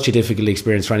 it's such a difficult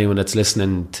experience for anyone that's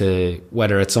listening, to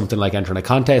whether it's something like entering a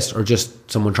contest or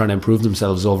just someone trying to improve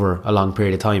themselves over a long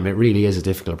period of time. It really is a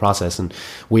difficult process, and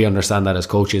we understand that as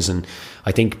coaches. And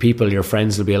I think people, your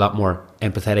friends, will be a lot more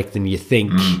empathetic than you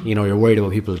think. You know, you're worried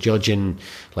about people judging,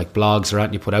 like blogs or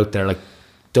anything you put out there. Like,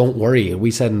 don't worry.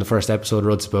 We said in the first episode,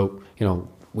 Ruds, about, you know,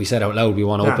 we said out loud we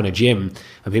want to open a gym,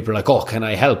 and people are like, oh, can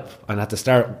I help? And at the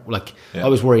start, like, I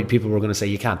was worried people were going to say,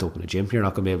 you can't open a gym, you're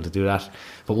not going to be able to do that.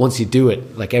 But once you do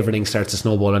it, like, everything starts to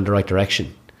snowball in the right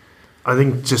direction. I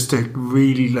think just to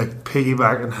really like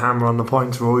piggyback and hammer on the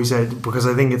points Rory said, because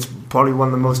I think it's probably one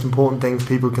of the most important things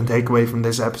people can take away from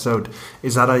this episode,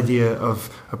 is that idea of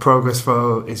a progress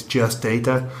photo is just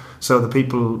data. So the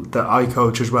people that I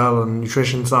coach as well on the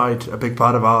nutrition side, a big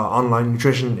part of our online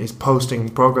nutrition is posting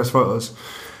progress photos,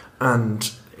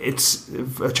 and it's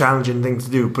a challenging thing to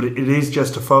do, but it is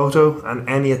just a photo, and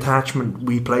any attachment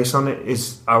we place on it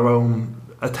is our own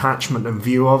attachment and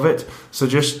view of it. So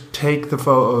just take the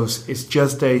photos, it's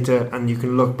just data, and you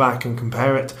can look back and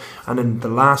compare it. And then the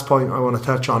last point I want to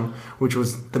touch on, which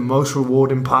was the most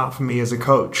rewarding part for me as a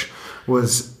coach,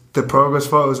 was the progress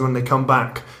photos when they come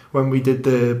back. When we did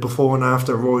the before and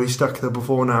after, Rory stuck the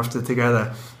before and after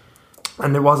together,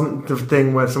 and it wasn't the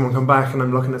thing where someone come back and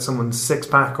I'm looking at someone's six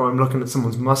pack, or I'm looking at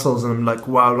someone's muscles and I'm like,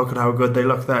 wow, look at how good they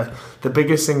look there. The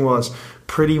biggest thing was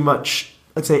pretty much,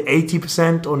 I'd say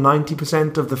 80% or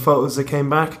 90% of the photos that came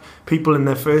back, people in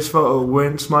their first photo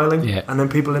weren't smiling, and then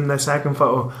people in their second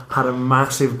photo had a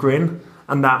massive grin.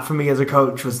 And that, for me as a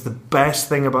coach, was the best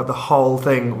thing about the whole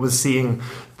thing, was seeing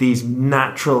these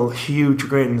natural huge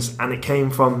grins. And it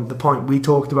came from the point we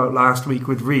talked about last week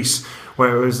with Reese,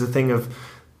 where it was the thing of,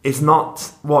 it's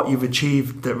not what you've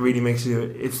achieved that really makes you,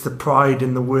 it's the pride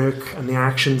in the work and the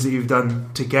actions that you've done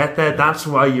to get there. That's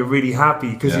why you're really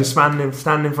happy, because you're standing in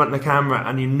front of the camera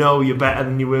and you know you're better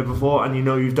than you were before, and you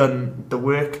know you've done the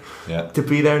work to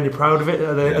be there, and you're proud of it.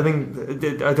 I think,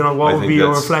 I don't know, what would be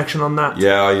your reflection on that?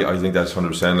 Yeah, I think that's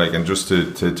 100%. Like, and just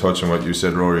to touch on what you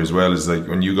said, Rory, as well, is like,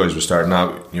 when you guys were starting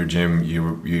out in your gym,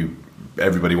 you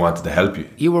everybody wanted to help you.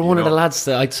 You were one of the lads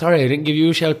that, sorry, I didn't give you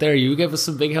a shout there. You gave us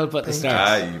some big help at the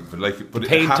start. But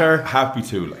painter, happy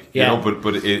to, like, you know.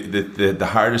 But the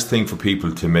hardest thing for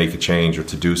people to make a change or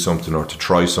to do something or to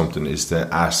try something is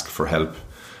to ask for help.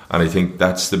 And I think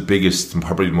that's the biggest and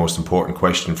probably the most important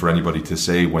question for anybody to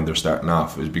say when they're starting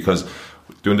off, is because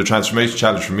doing the transformation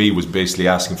challenge for me was basically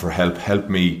asking for help. Help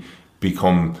me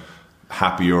become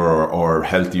happier or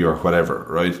healthier or whatever,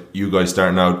 right? You guys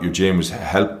starting out your gym was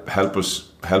help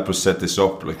us set this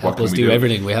up. Like, help what can us we do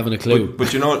everything. We haven't a clue.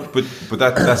 But you know, but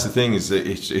that's the thing, is that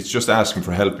it's just asking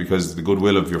for help, because the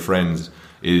goodwill of your friends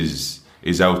is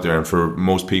out there, and for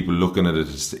most people looking at it,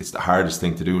 it's the hardest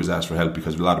thing to do, is ask for help,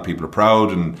 because a lot of people are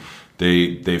proud and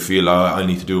they feel, I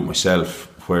need to do it myself.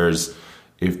 Whereas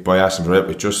if by asking for help,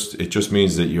 it just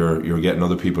means that you're getting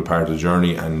other people part of the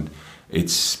journey, and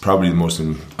it's probably the most.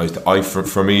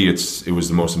 For me, it was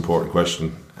the most important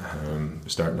question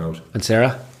starting out. And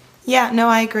Sarah? Yeah, no,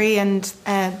 I agree, and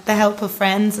the help of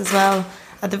friends as well.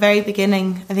 At the very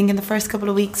beginning, I think in the first couple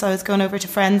of weeks, I was going over to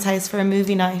friends' house for a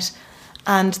movie night,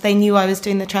 and they knew I was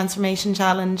doing the transformation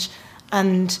challenge,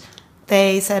 and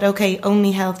they said, okay,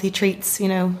 only healthy treats,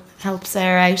 help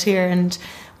Sarah out here. And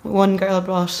one girl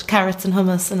brought carrots and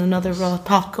hummus and another brought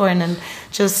popcorn, and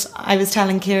I was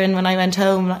telling Kieran when I went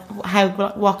home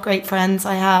what great friends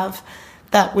I have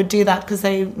that would do that, because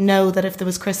they know that if there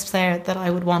was crisps there that I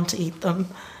would want to eat them.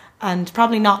 And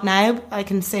probably not now. I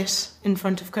can sit in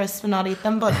front of crisps and not eat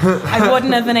them, but I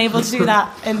wouldn't have been able to do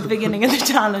that in the beginning of the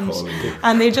challenge.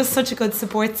 And they're just such a good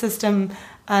support system,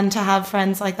 and to have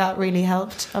friends like that really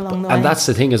helped along the way. And that's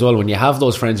the thing as well, when you have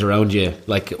those friends around you.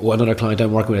 Like one other client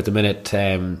I'm working with at the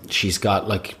minute, she's got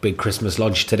like big Christmas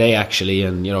lunch today actually,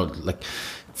 and like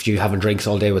if you having drinks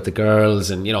all day with the girls,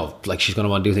 and like she's going to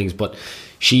want to do things, but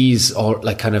she's all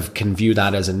like kind of can view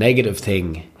that as a negative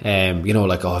thing.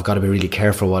 Like, I've got to be really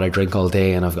careful what I drink all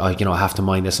day, and I have to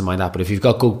mind this and mind that. But if you've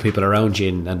got good people around you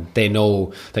and they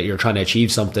know that you're trying to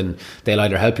achieve something, they'll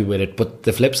either help you with it. But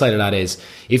the flip side of that is,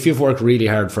 if you've worked really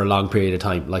hard for a long period of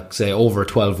time, like say over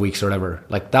 12 weeks or whatever,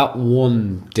 like that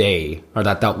one day or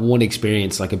that one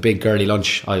experience, like a big girly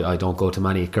lunch. I don't go to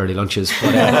many girly lunches,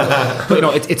 but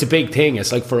it's a big thing.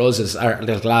 It's like for us as our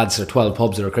little lads or 12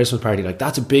 pubs or a Christmas party, like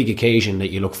that's a big occasion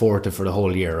that you look forward to for the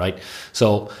whole year, right?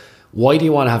 So why do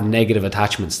you want to have negative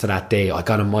attachments to that day? I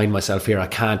gotta mind myself here, I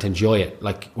can't enjoy it.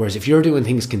 Like, whereas if you're doing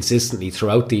things consistently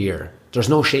throughout the year, there's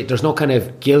no kind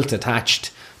of guilt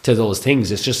attached to those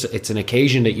things. It's an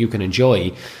occasion that you can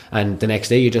enjoy, and the next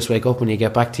day you just wake up and you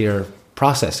get back to your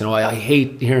process. I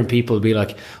hate hearing people be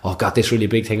like, oh, I've got this really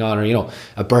big thing on, or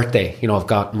a birthday, I've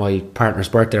got my partner's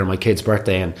birthday or my kid's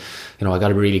birthday, and I got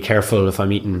to be really careful if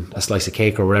I'm eating a slice of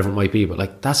cake or whatever it might be. But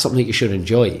like, that's something that you should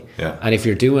enjoy. Yeah. And if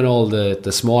you're doing all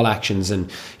the small actions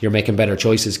and you're making better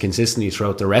choices consistently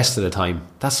throughout the rest of the time,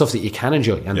 that's stuff that you can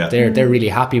enjoy, and they're really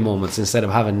happy moments, instead of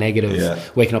having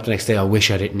negative waking up the next day, I wish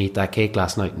I didn't eat that cake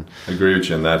last night. And I agree with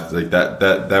you on that. Like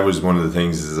that was one of the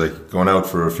things, is like going out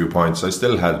for a few pints. I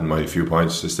still had my few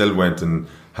pints. I still went and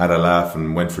had a laugh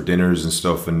and went for dinners and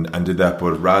stuff and did that.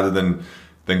 But rather than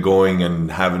going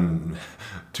and having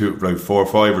like 4 or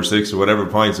 5 or 6 or whatever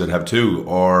pints, I'd have 2,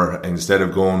 or instead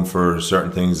of going for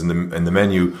certain things in the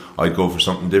menu, I'd go for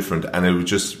something different. And it was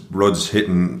just Rudd's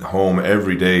hitting home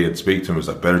every day. I'd speak to him, it was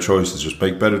like, better choices, just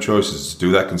make better choices,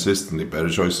 do that consistently, better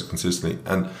choices consistently.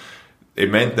 And it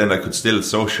meant then I could still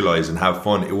socialise and have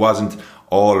fun. It wasn't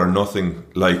all or nothing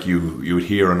like you would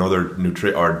hear on other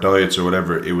or diets or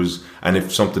whatever. It was, and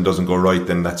if something doesn't go right,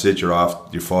 then that's it, you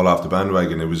fall off the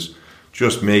bandwagon. It was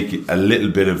just make a little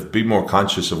bit of, be more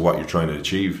conscious of what you're trying to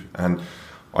achieve. And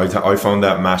I found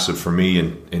that massive for me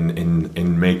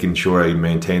in making sure I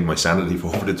maintained my sanity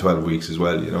for over the 12 weeks as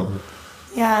well,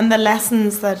 Yeah, and the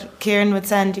lessons that Kieran would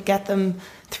send, you get them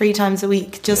 3 times a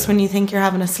week, just when you think you're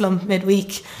having a slump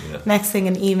midweek. Next thing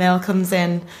an email comes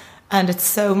in, and it's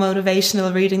so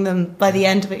motivational reading them. By the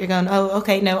end of it, you're going, oh,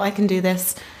 okay, no, I can do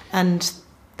this. And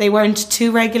they weren't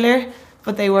too regular,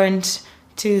 but they weren't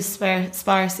too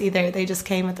sparse either. They just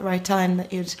came at the right time.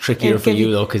 That you'd trickier for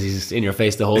you though, because he's in your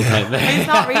face the whole time. It's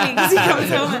not really, because he comes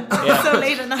home and it's so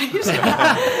late at night.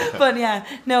 But yeah,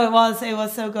 no, it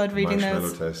was so good reading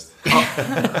those. Test.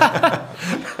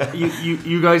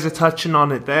 You guys are touching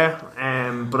on it there,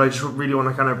 but I just really want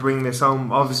to kind of bring this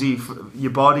home. Obviously,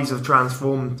 your bodies have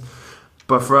transformed,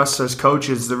 but for us as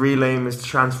coaches, the real aim is to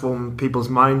transform people's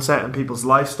mindset and people's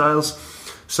lifestyles.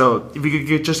 So if you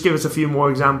could just give us a few more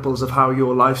examples of how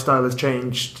your lifestyle has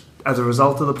changed as a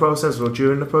result of the process or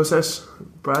during the process,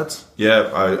 Brad? Yeah,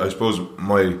 I suppose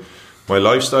my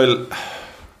lifestyle,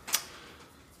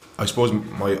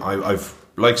 I've,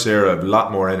 like Sarah, a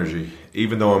lot more energy.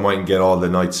 Even though I mightn't get all the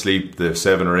night's sleep, the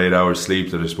 7 or 8 hours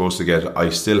sleep that I'm supposed to get,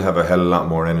 I still have a hell of a lot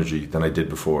more energy than I did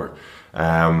before.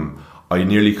 I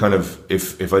nearly kind of,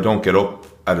 if I don't get up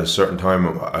at a certain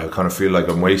time, I kind of feel like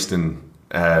I'm wasting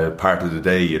part of the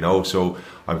day, so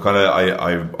I'm kind of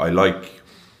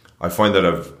I find that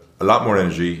I've a lot more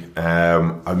energy.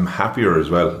 I'm happier as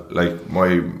well. Like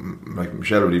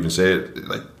Michelle would even say it,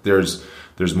 like there's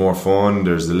more fun,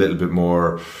 there's a little bit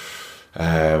more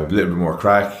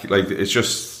crack. Like it's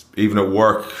just, even at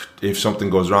work, if something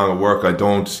goes wrong at work, I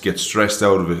don't get stressed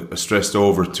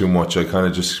over too much. I kind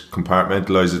of just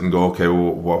compartmentalize it and go, okay,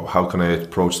 well, how can I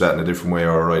approach that in a different way?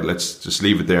 All right, let's just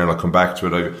leave it there and I'll come back to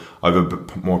it. I have a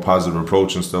bit more positive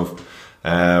approach and stuff.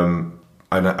 And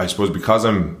I suppose because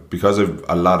of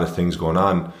a lot of things going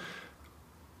on,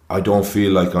 I don't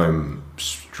feel like I'm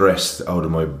stressed out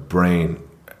of my brain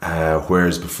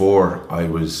Whereas before, I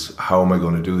was, how am I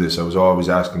going to do this? I was always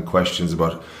asking questions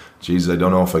about, geez, I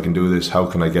don't know if I can do this. How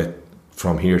can I get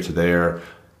from here to there?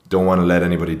 Don't want to let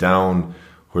anybody down.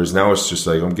 Whereas now it's just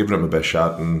like, I'm giving it my best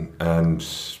shot, and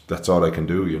that's all I can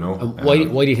do, you know.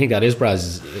 Why do you think that is,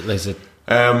 Braz? Is it?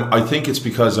 I think it's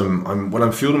because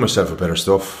I'm fueling myself with better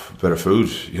stuff, better food.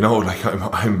 You know, like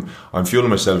I'm fueling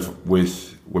myself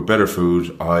with better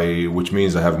food. Which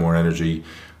means I have more energy,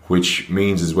 which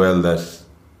means as well that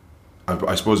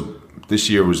I suppose this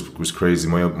year was crazy.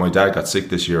 My dad got sick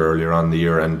this year earlier on in the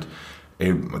year, and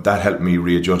that helped me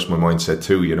readjust my mindset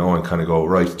too. You know, and kind of go,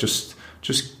 right, just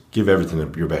give everything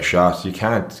your best shot.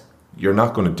 You're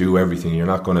not going to do everything. You're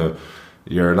not going to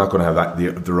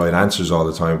have the right answers all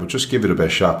the time, but just give it a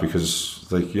best shot, because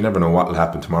like you never know what will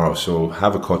happen tomorrow. So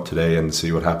have a cut today and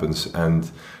see what happens. And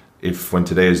if when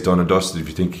today is done and dusted, if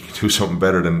you think you can do something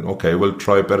better, then okay, well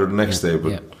try it better the next day,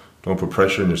 but don't put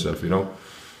pressure on yourself, you know.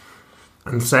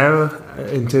 And Sarah,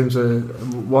 in terms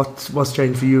of what's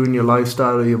changed for you in your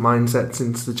lifestyle or your mindset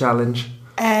since the challenge?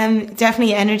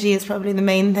 Definitely energy is probably the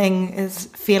main thing. Is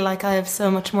feel like I have so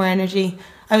much more energy.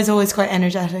 I was always quite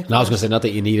energetic. No, I was going to say not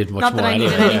that you needed much more. Not that I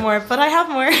needed any more, but I have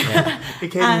more. Yeah.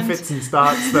 It came in fits and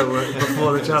starts though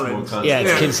before the challenge.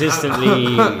 It's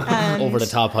consistently over the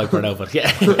top hyper now, but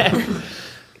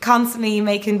constantly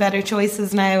making better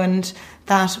choices now, and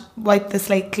that wipe the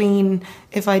slate clean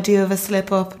if I do have a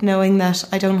slip up, knowing that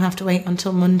I don't have to wait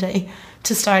until Monday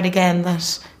to start again,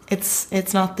 that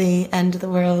it's not the end of the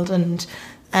world, and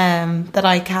that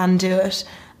I can do it.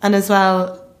 And as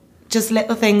well, just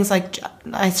little things like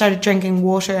I started drinking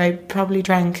water. I probably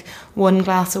drank 1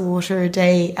 glass of water a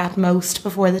day at most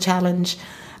before the challenge,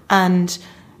 and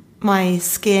my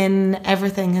skin,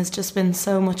 everything has just been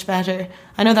so much better.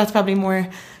 I know that's probably more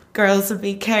girls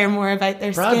would care more about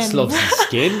their Brad's skin. loves the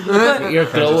skin. You're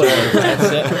glowing.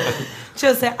 That's it.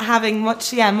 Just having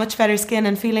much better skin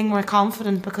and feeling more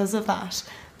confident because of that.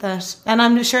 And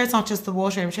I'm sure it's not just the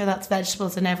water. I'm sure that's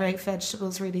vegetables. I never ate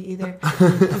vegetables really either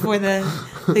before the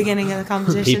beginning of the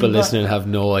competition. People listening have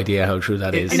no idea how true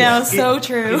that is. No, so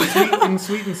true. In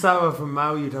sweet and sour from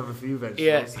Mao, you'd have a few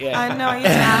vegetables. Yeah. I know, I used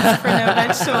to ask for no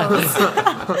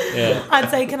vegetables. I'd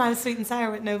say, can I have sweet and sour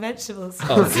with no vegetables?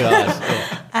 Oh,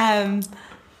 God.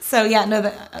 So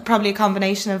probably a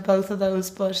combination of both of those,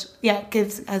 but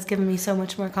has given me so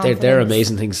much more confidence. They're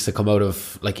amazing things to come out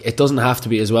of. Like, it doesn't have to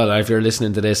be as well. If you're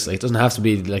listening to this, like, it doesn't have to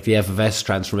be like the FFS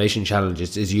Transformation Challenge.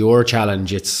 It's your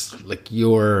challenge. It's like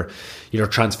you're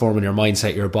transforming your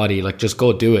mindset, your body. Like, just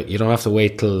go do it. You don't have to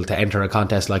wait to enter a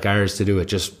contest like ours to do it.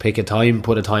 Just pick a time,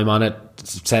 put a time on it,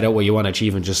 set out what you want to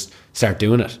achieve, and just start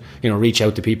doing it. You know, reach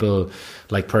out to people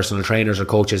like personal trainers or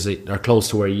coaches that are close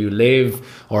to where you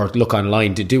live, or look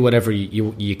online to do whatever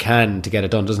you can to get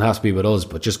it done. It doesn't have to be with us,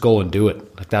 but just go and do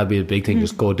it. Like, that'd be a big thing.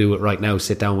 Just go do it right now.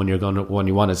 Sit down when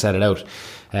you want to set it out.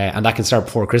 And that can start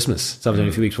before Christmas. It's obviously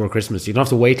a few weeks before Christmas. You don't have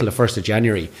to wait till the 1st of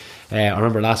January. I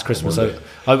remember last Christmas,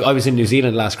 I was in New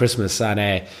Zealand last Christmas,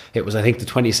 and it was, I think, the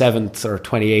 27th or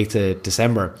 28th of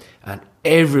December, and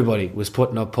everybody was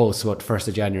putting up posts about the 1st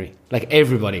of January. Like,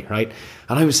 everybody, right?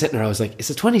 And I was sitting there, I was like, it's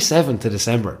the 27th of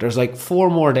December. There's like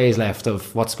 4 more days left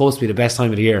of what's supposed to be the best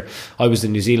time of the year. I was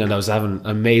in New Zealand. I was having an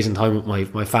amazing time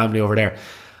with my family over there.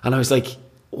 And I was like,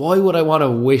 why would I want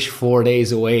to wish 4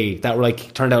 days away?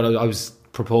 That turned out I was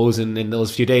proposing in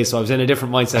those few days, so I was in a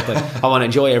different mindset that I want to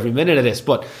enjoy every minute of this.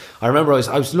 But I remember I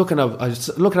was looking at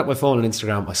my phone and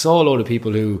Instagram. I saw a load of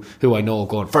people who I know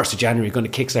going 1st of January,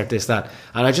 going to kickstart this, that,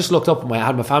 and I just looked up and I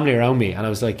had my family around me, and I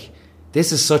was like,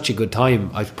 this is such a good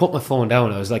time. I put my phone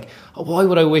down. I was like, why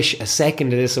would I wish a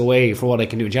second of this away for what I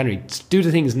can do in January? Just do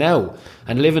the things now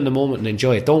and live in the moment and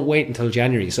enjoy it. Don't wait until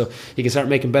January. So you can start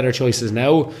making better choices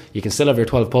now. You can still have your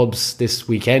 12 pubs this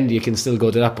weekend. You can still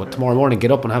go do that. But tomorrow morning,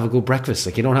 get up and have a good breakfast.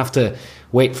 Like, you don't have to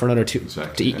wait for another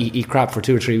eat crap for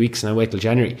 2 or 3 weeks and then wait till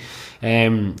January.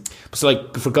 So,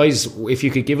 like, for guys, if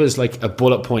you could give us like a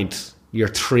bullet point, your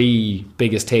 3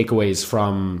 biggest takeaways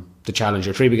from the challenge,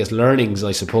 your 3 biggest learnings,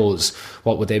 I suppose,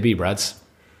 what would they be, Brads?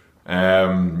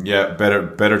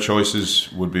 Better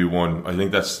choices would be one. I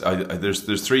think that's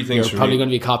there's 3 things. You're probably going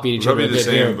to be copying each other a bit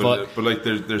here, but like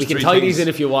there's we can tie these in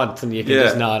if you want, and you can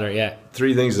just nod or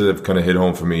 3 things that have kind of hit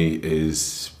home for me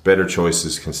is better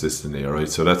choices consistently. All right,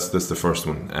 so that's the first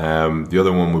one. The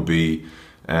other one would be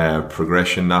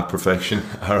progression, not perfection.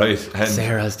 All right, and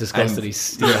Sarah's disgusted.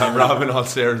 He's Robin, all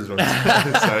Sarah's one.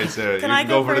 Sorry, Sarah. Can you I can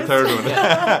go for the third one.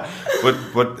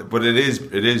 but it is.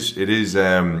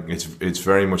 It's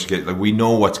very much like we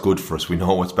know what's good for us. We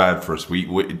know what's bad for us.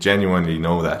 We genuinely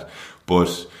know that.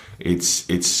 But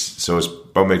it's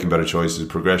about making better choices,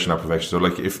 progression, not perfection. So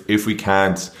like if we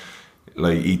can't.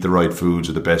 like eat the right foods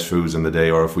or the best foods in the day,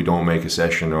 or if we don't make a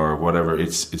session or whatever,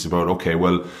 it's about, okay,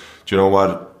 well, do you know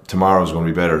what, tomorrow's going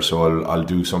to be better, so I'll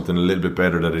do something a little bit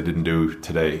better that I didn't do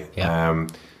today.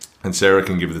 And Sarah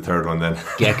can give the third one then.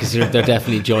 Yeah, because they're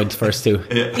definitely joint first two.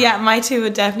 Yeah, my two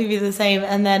would definitely be the same.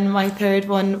 And then my third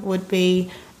one would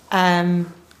be wipe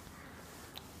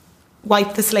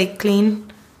the slate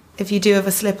clean. If you do have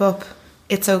a slip up,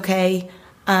 it's okay.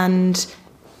 And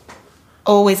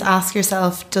always ask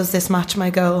yourself, does this match my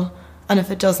goal? And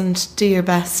if it doesn't, do your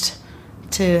best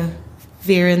to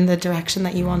veer in the direction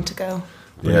that you want to go.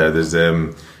 Yeah, there's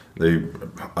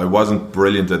I wasn't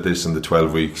brilliant at this in the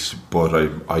 12 weeks, but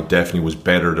I definitely was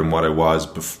better than what I was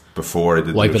before I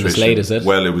did wiping the slate, is it?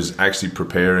 Well, it was actually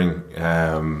preparing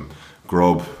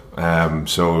grub.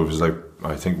 So it was like,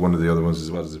 I think one of the other ones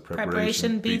is, what is it?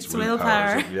 Preparation beats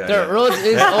willpower. Rudd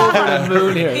is over the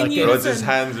moon here. Like, Rudd's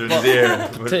hands are in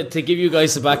the air. To give you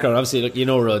guys the background, obviously, like, you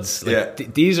know Rudd's.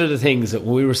 Like, these are the things that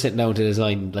when we were sitting down to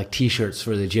design like t-shirts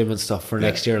for the gym and stuff for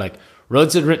next year, like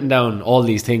Rudd's had written down all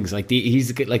these things. Like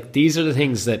he's like, these are the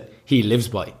things that he lives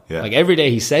by. Yeah. Like every day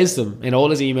he says them in all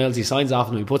his emails. He signs off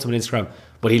on them. He puts them on Instagram,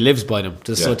 but he lives by them.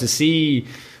 So to see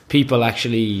people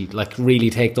actually like really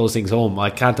take those things home, I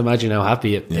can't imagine how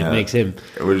happy it makes him.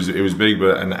 It was big,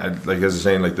 but and like as I was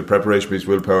saying, like the preparation beats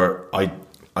willpower.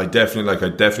 I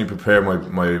definitely prepare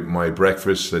my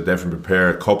breakfast. I definitely prepare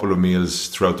a couple of meals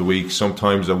throughout the week.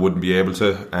 Sometimes I wouldn't be able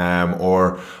to,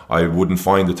 or I wouldn't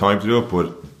find the time to do it.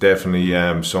 But definitely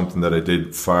something that I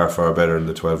did far better in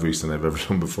the 12 weeks than I've ever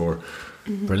done before.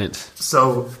 Mm-hmm. Brilliant.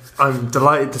 So I'm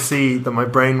delighted to see that my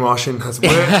brainwashing has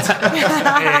worked.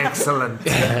 Excellent.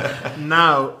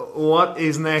 Now, what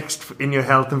is next in your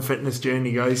health and fitness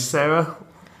journey, guys? Sarah?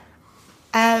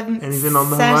 Anything on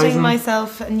the horizon? Setting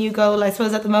myself a new goal. I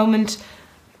suppose at the moment,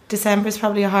 December is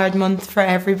probably a hard month for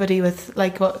everybody with,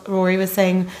 like what Rory was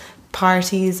saying,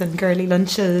 parties and girly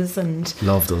lunches and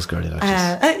love those girly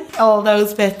lunches, all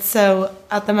those bits. So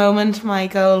at the moment, my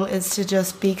goal is to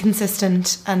just be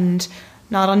consistent and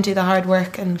not undo the hard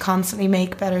work and constantly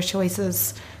make better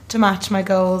choices to match my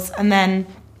goals. And then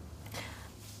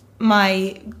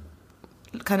my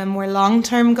kind of more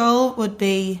long-term goal would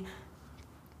be,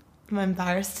 I'm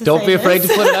embarrassed to Don't say be afraid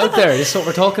this, to put it out there. This is what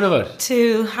we're talking about.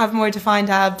 to have more defined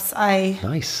abs.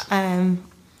 Nice.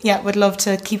 Would love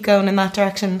to keep going in that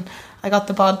direction. I got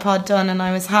the bod pod done and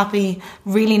I was happy,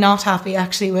 really not happy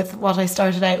actually with what I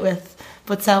started out with,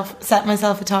 but set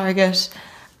myself a target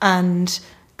and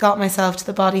got myself to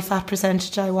the body fat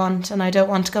percentage I want, and I don't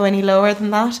want to go any lower than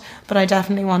that, but I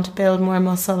definitely want to build more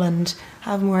muscle and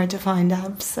have more defined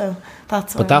abs. So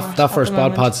that's what. But that first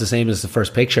bod pod's the same as the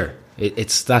first picture.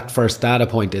 It's that first data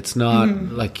point. It's not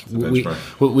like we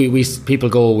people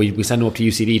go, we send them up to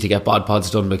UCD to get bod pods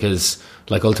done because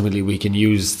like ultimately we can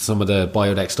use some of the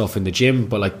biotech stuff in the gym,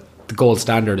 but like the gold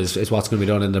standard is what's going to be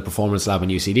done in the performance lab in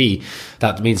UCD.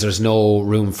 That means there's no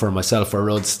room for myself or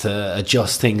Ruds to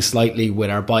adjust things slightly with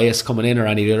our bias coming in or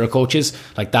any of the other coaches.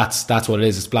 Like that's what it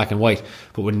is. It's black and white.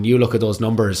 But when you look at those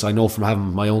numbers, I know from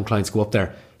having my own clients go up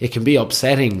there, it can be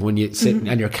upsetting when you sit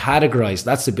and you're categorized.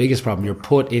 That's the biggest problem. You're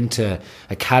put into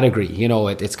a category. You know,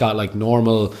 it's got like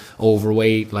normal,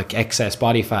 overweight, like excess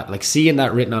body fat. Like seeing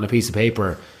that written on a piece of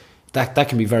paper, that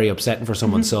can be very upsetting for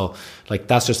someone. So like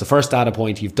that's just the first data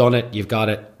point. You've done it, you've got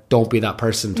it. Don't be that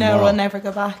person tomorrow. No, we'll never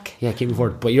go back. Yeah, keep moving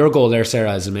forward. But your goal there,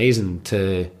 Sarah, is amazing.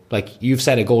 To like, you've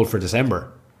set a goal for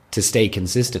December to stay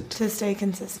consistent.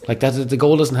 Like that, the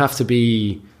goal doesn't have to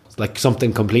be like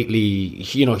something completely,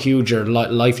 you know, huge or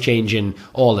life changing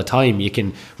all the time. You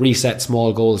can reset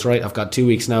small goals. Right, I've got 2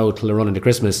 weeks now till I run into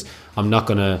Christmas. I'm not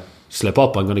gonna slip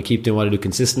up. I'm going to keep doing what I do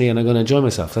consistently and I'm going to enjoy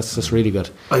myself. That's just really good.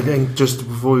 I think just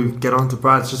before we get on to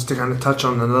Brad's, just to kind of touch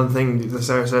on another thing that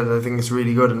Sarah said that I think is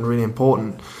really good and really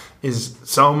important, is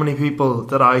so many people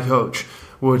that I coach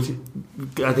would,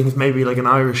 I think it's maybe like an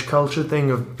Irish culture thing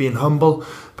of being humble,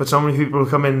 but so many people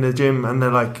come in the gym and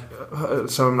they're like,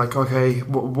 so I'm like, okay,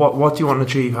 what do you want to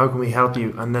achieve? How can we help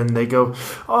you? And then they go,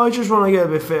 oh, I just want to get a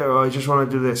bit fitter, or I just want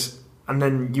to do this. And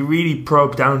then you really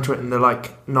probe down to it and they're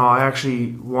like, no, I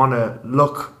actually want to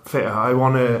look fitter. I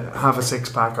want to have a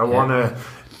six-pack. I want to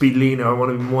be leaner. I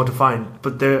want to be more defined.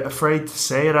 But they're afraid to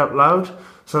say it out loud.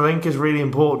 So I think it's really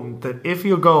important that if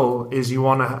your goal is you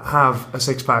want to have a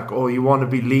six-pack or you want to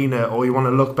be leaner or you want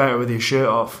to look better with your shirt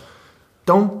off,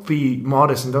 don't be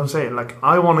modest and don't say it like,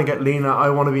 I want to get leaner,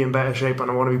 I want to be in better shape, and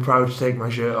I want to be proud to take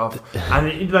my shirt off.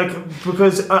 And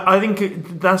because I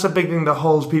think that's a big thing that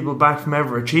holds people back from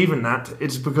ever achieving that.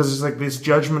 It's because it's like this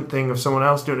judgment thing of someone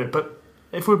else doing it. But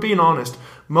if we're being honest,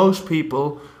 most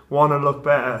people want to look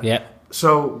better. Yeah.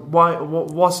 So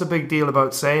what's the big deal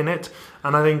about saying it?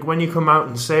 And I think when you come out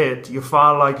and say it, you're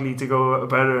far likely to go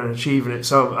about it and achieving it.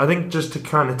 So I think just to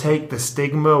kind of take the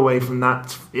stigma away from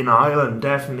that in Ireland,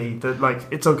 definitely, that like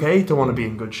it's okay to want to be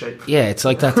in good shape. Yeah, it's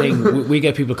like that thing. We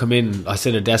get people come in. I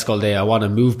sit at a desk all day. I want to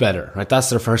move better. Right,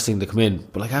 that's their first thing to come in.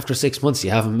 But like after 6 months,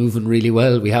 you have them moving really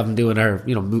well. We have them doing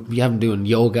you have them doing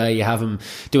yoga. You have them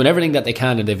doing everything that they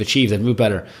can, and they've achieved. They've moved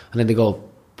better, and then they go,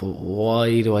 "But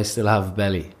why do I still have a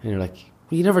belly?" And you're like,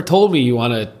 well, "You never told me you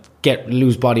want to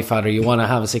lose body fat, or you want to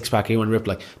have a six-pack, or you want to rip."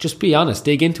 Like, just be honest,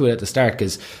 dig into it at the start,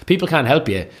 because people can't help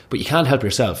you, but you can't help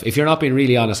yourself if you're not being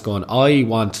really honest, going, I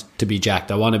want to be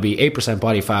jacked, I want to be 8%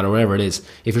 body fat, or whatever it is.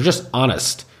 If you're just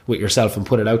honest with yourself and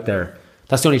put it out there,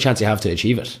 that's the only chance you have to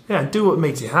achieve it. Yeah, do what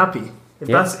makes you happy.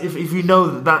 If you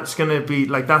know that's going to be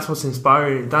like, that's what's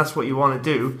inspiring, that's what you want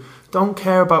to do, don't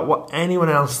care about what anyone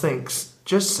else thinks.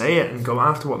 Just say it and go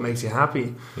after what makes you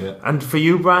happy. Yeah. And for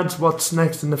you, Brad, what's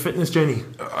next in the fitness journey?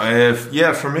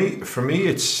 For me,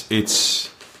 it's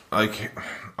like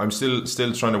I'm still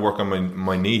trying to work on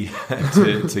my knee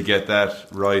to get that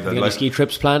right. Any ski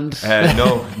trips planned?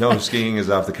 No, skiing is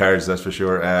off the cards, that's for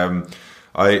sure.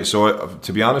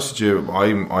 To be honest with you,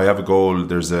 I have a goal.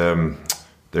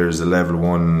 There's a level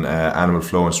 1 animal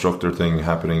flow instructor thing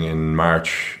happening in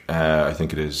March. I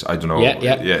think it is. I don't know.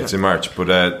 Yeah, it's in March. But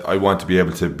I want to be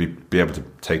able to be able to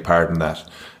take part in that.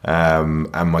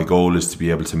 And my goal is to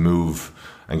be able to move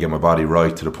and get my body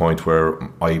right to the point where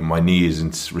my knee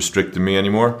isn't restricting me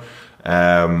anymore.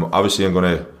 Obviously, I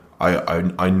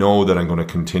know that I'm going to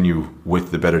continue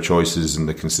with the better choices and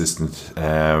the consistent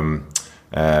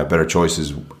better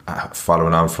choices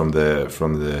following on from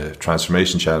the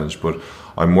transformation challenge. But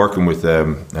I'm working with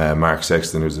Mark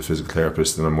Sexton, who's a physical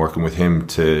therapist, and I'm working with him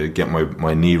to get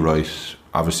my knee right,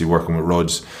 obviously working with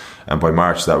Rudd's, and by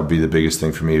March that would be the biggest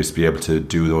thing for me, is to be able to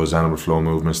do those animal flow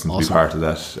movements and be part of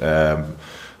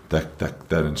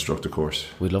that instructor course.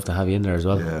 We'd love to have you in there as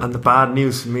well. Yeah. And the bad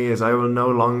news for me is I will no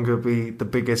longer be the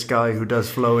biggest guy who does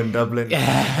flow in Dublin.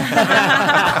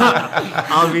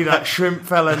 I'll be that shrimp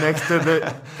fella next to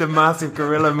the massive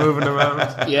gorilla moving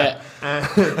around. Yeah. I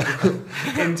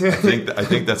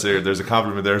think there's a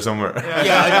compliment there somewhere.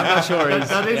 I'm not sure.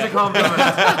 That is a compliment.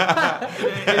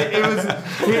 it was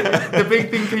the big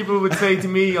thing people would say to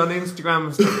me on Instagram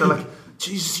and stuff. They're like,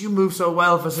 Jesus, you move so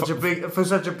well for such a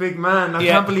big man. I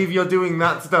can't believe you're doing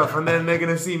that stuff. And then they're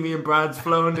going to see me and Brad's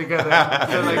flowing together.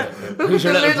 They're like, who's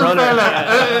your little brother?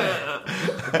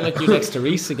 I feel like you next to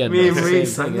Reese again. Me and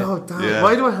Reese. I know, damn.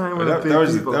 Why do I hang with big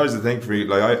people? That was the thing for me.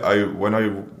 Like when I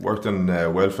worked on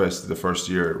Wellfest the first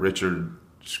year, Richard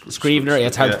Scrivener,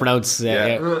 it's hard to pronounce.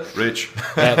 Rich.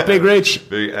 Big Rich.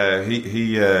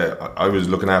 I was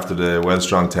looking after the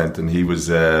Wellstrong tent, and he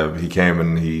came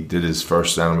and he did his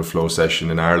first animal flow session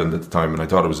in Ireland at the time, and I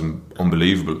thought it was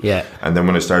unbelievable. Yeah. And then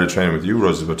when I started training with you,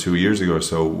 Rose, about 2 years ago,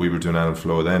 so we were doing animal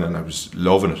flow then, and I was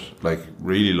loving it, like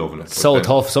really loving it. So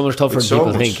tough, so much tougher than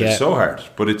people think. It's so hard,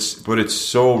 but it's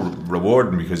so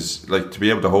rewarding, because like to be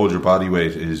able to hold your body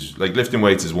weight is like lifting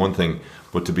weights is one thing.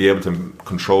 But to be able to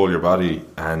control your body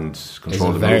and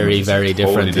control the movements, very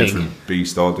different thing. Different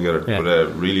beast altogether. Yeah.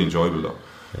 But really enjoyable though.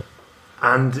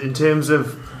 And in terms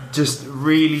of just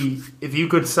really, if you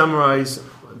could summarise,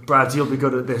 Brad, you'll be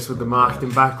good at this with the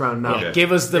marketing background now. Yeah.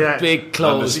 Give us the big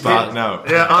close. On the spot now.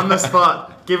 Yeah, on the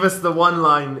spot. Give us the one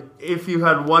line. If you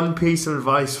had one piece of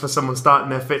advice for someone starting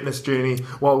their fitness journey,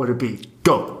 what would it be?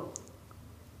 Go.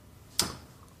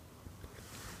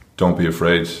 Don't be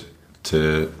afraid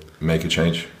to make a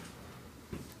change.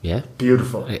 Yeah.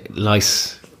 Beautiful.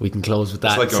 Nice. We can close with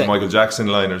that. It's like a Michael Jackson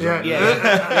line or something.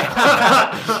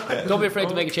 Yeah. Don't be afraid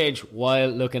to make a change while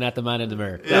looking at the man in the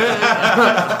mirror.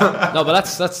 No, but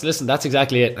that's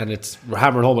exactly it. And we're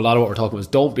hammering home a lot of what we're talking about is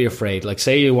don't be afraid. Like,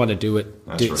 say you want to do it.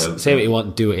 Say what you want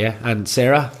and do it, yeah. And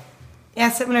Sarah? Yeah,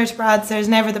 similar to Brad's, there's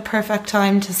never the perfect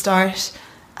time to start.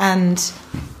 And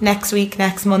next week,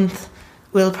 next month,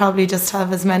 we'll probably just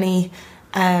have as many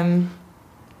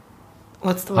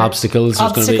what's the word?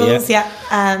 Obstacles,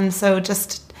 yeah. So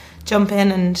just jump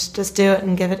in and just do it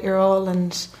and give it your all,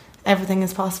 and everything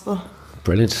is possible.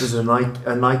 Brilliant. There's a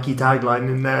Nike tagline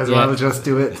in there as well. Just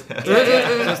do it.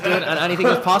 Just do it, and anything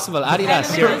is possible.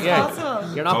 Adidas,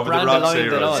 you're not brand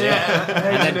aligned at all.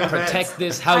 And then protect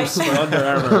this house for Under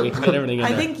Armour. We can get everything in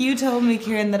there. I think you told me,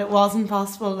 Kieran, that it wasn't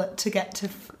possible to get to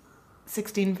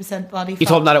 16% body fat. You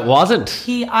told him that it wasn't?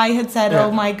 I had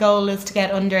said, my goal is to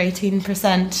get under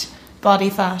 18% body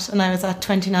fat, and I was at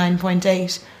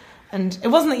 29.8. And it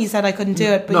wasn't that you said I couldn't do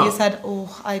it, but you said,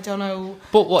 I don't know.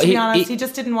 But to be honest, you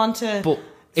just didn't want to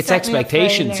it's set me up for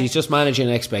expectations. failure. He's just managing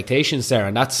expectations there,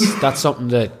 and that's something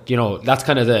that, you know, that's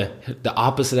kind of the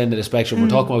opposite end of the spectrum. We're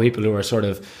talking about people who are sort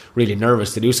of really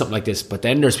nervous to do something like this, but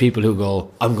then there's people who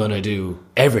go, I'm going to do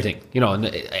everything, you know, and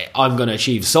I'm going to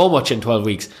achieve so much in 12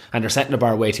 weeks, and they're setting the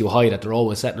bar way too high that they're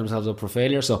always setting themselves up for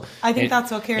failure. So I think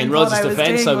that's what Kieran in thought Rhodes' I was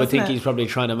defence, doing, I would wasn't think it? he's probably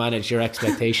trying to manage your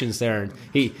expectations there, and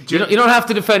you don't have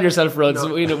to defend yourself, Rhodes.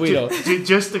 We know.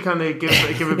 Just to kind of give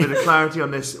a bit of clarity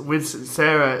on this, with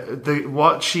Sarah,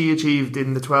 what she achieved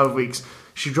in the 12 weeks,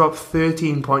 she dropped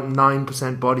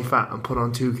 13.9% body fat and put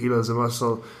on 2 kilos of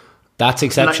muscle. That's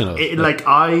exceptional. Like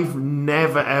I've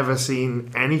never ever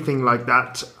seen anything like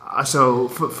that. So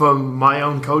from my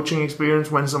own coaching experience,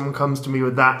 when someone comes to me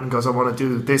with that and goes, I want to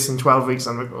do this in 12 weeks,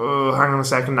 I'm like, oh, hang on a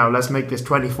second now, let's make this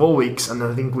 24 weeks, and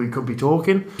I think we could be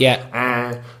talking.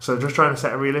 Yeah. So just trying to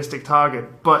set a realistic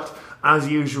target. But as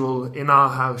usual in our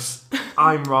house,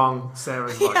 I'm wrong,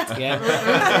 Sarah's right. Yeah.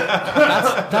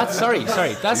 That's sorry.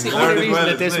 That's the only reason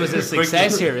that this was a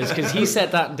success here, is because he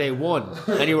said that on day one,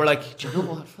 and you were like, do you know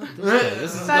what? Fuck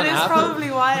this is That gonna is happen. probably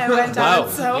why I went Wow. at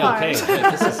it so Yeah, okay. hard.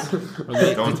 Yeah, this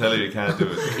is Don't tell her you can't do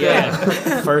it.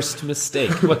 yeah, first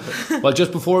mistake. Well,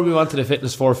 just before we move on to the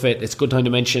fitness forfeit, it's a good time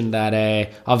to mention that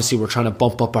obviously we're trying to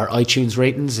bump up our iTunes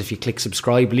ratings. If you click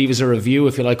subscribe, leave us a review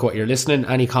if you like what you're listening.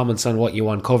 Any comments on what you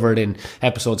want covered in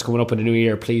episodes coming up in the new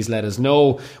year, please let us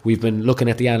know. We've been looking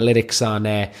at the analytics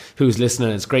on who's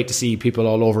listening. It's great to see people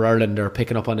all over Ireland are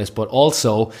picking up on this, but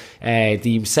also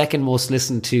the second most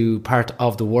listened to part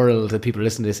of the world that people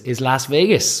listen to this is Las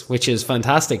Vegas, which is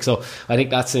fantastic. So I think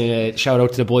that's a shout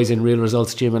out to the boys in Real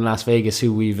Results Gym in Las Vegas,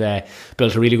 who we've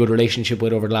built a really good relationship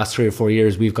with over the last 3 or 4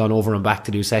 years. We've gone over and back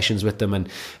to do sessions with them and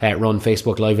run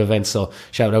Facebook Live events. So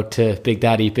shout out to Big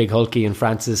Daddy, Big Hulky and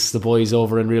Francis, the boys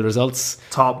over in Real Results.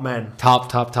 Top men.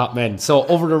 Top men. So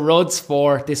over the roads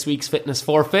for this week's fitness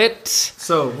forfeit.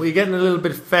 So we're getting a little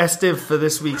bit festive for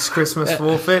this week's Christmas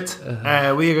forfeit.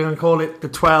 We're going to call it the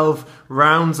 12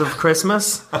 rounds of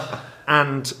Christmas.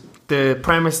 And the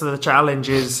premise of the challenge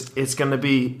is it's going to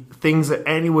be things that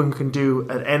anyone can do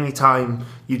at any time.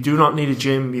 You do not need a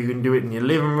gym. You can do it in your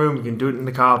living room. You can do it in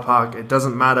the car park. It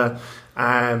doesn't matter.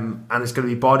 And it's going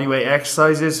to be bodyweight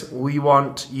exercises. We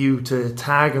want you to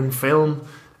tag and film.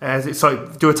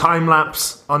 Do a time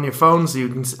lapse on your phone so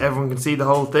everyone can see the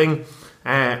whole thing,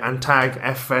 and tag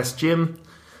FS Gym.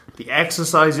 The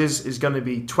exercises is going to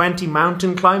be 20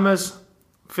 mountain climbers,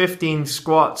 15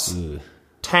 squats,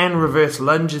 10 reverse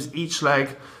lunges each leg,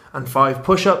 and 5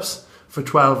 push-ups for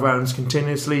 12 rounds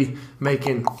continuously,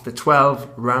 making the 12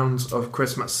 rounds of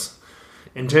Christmas.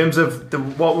 In terms of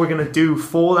what we're going to do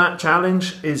for that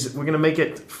challenge is we're going to make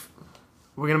it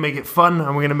fun,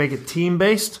 and we're going to make it team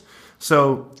based.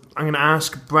 So I'm going to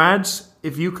ask Brad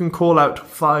if you can call out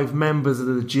 5 members of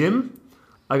the gym.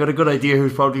 I got a good idea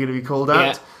who's probably going to be called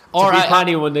out. Yeah. Or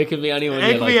anyone. They could be anyone.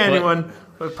 It could be anyone,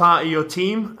 but part of your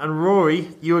team. And Rory,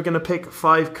 you are going to pick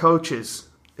 5 coaches.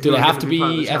 Do they have to be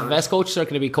part of the challenge. FFS coaches, or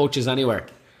can they be coaches anywhere?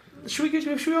 Should we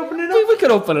open it up? We could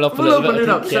open it up a We'll little open bit. it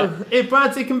up. I think, So,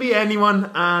 Brad, it can be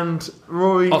anyone, and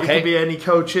Rory, it Okay. can be any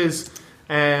coaches.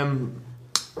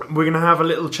 We're going to have a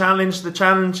little challenge. The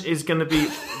challenge is going to be,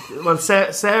 well,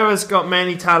 Sarah's got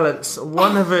many talents.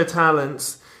 One of her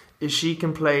talents is she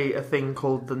can play a thing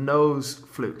called the nose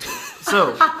flute.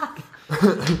 So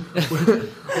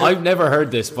I've never heard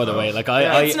this, by the way. Like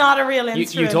It's not a real you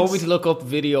instrument. told me to look up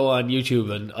video on YouTube,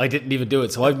 and I didn't even do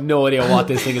it, so I have no idea what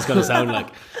this thing is going to sound like.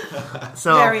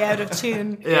 so Very out of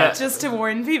tune. Yeah. Just to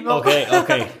warn people. Okay.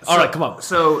 All right, come on.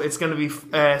 So it's going to be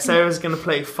Sarah's going to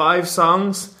play 5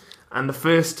 songs, and the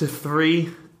first to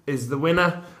 3 is the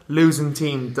winner. Losing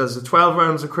team does the 12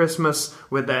 rounds of Christmas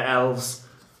with their elves.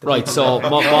 Right, so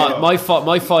my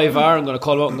 5 are, I'm going to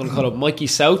call up Mikey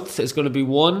South is going to be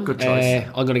one. Good choice.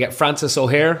 I'm going to get Francis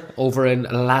O'Hare over in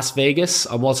Las Vegas.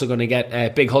 I'm also going to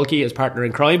get Big Hulky as partner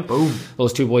in crime. Boom.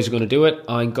 Those 2 boys are going to do it.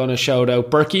 I'm going to shout out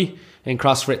Berkey in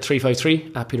CrossFit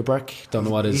 353 at Peter Burke. Don't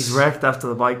know what his... He's wrecked after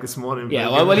the bike this morning. Yeah,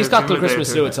 but well, he's got till give him a day Christmas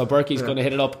or to do two. it, so Berkey's going to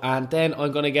hit it up. And then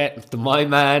I'm going to get my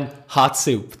man, Hot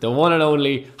Soup, the one and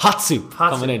only Hot Soup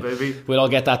Hot coming Soup, in. baby. We'll all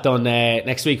get that done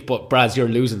next week, but Braz, you're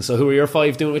losing. So who are your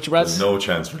 5 doing with you, Braz? There's no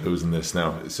chance for losing this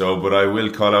now. So, but I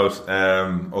will call out.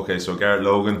 So Garrett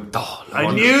Logan.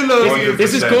 I knew Logan.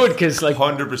 This is good, because like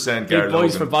 100% big Garrett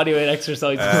boys Logan. for bodyweight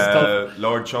exercises and stuff.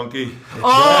 Lord Chunky.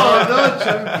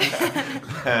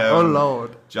 Oh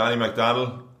Lord. Johnny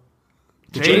McDonald.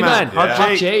 J-Man,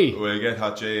 Hot J. We'll get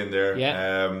Hot J in there.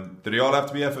 Yeah. Do they all have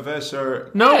to be FFS or?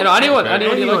 No, Yeah, no, anyone you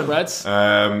anyone. like,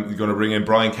 Braz. You're going to bring in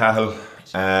Brian Cahill,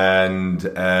 and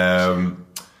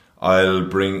I'll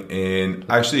bring in.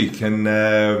 Actually,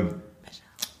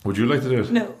 would you like to do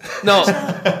it? No. No,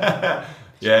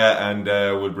 Yeah, and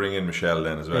we'll bring in Michelle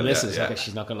then as well. Listen, yeah. okay,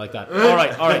 she's not going to like that. All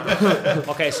right.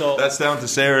 Okay, so That's down to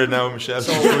Sarah now, Michelle.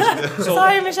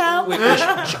 Sorry, Michelle. we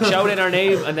shout in our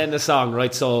name and then the song,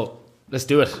 right? So let's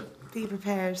do it. Be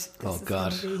prepared. This Oh is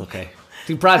God. gonna be- Okay.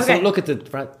 Dude, Brad, Okay. don't look at the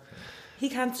Brad. He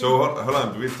can't. So hold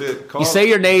on, do we have to call? You say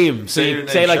your name, so Say you your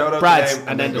say name, like shout out the Brad's name,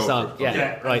 and then the go song. for it. Yeah,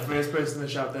 Yeah, right. First person to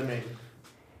shout their name.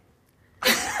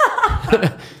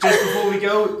 Just before we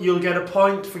go, you'll get a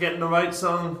point for getting the right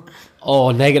song.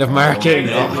 Oh, negative marking.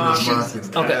 negative Oh.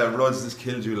 marking. Okay. Rod's just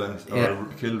killed you last, or Yeah.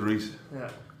 killed Reese. Yeah.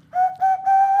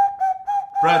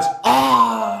 Brad.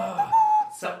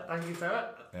 So, thank you, Sarah.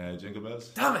 Jingle bells.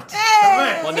 Damn it.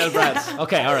 Correct. 1-0 Brad's.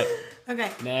 Okay, all right. Okay.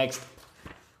 Next.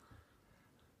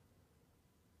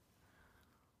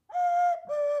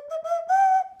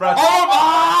 Brad.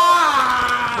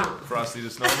 Frosty the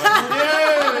Snowman.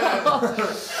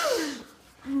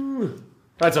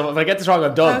 Right, so if I get this wrong,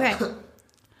 I'm done. Okay.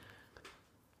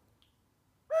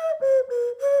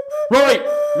 Right.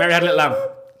 Mary Had a Little Lamb.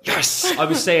 Yes. I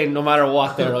was saying no matter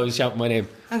what there, I was shouting my name.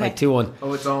 Okay. Right, 2-1.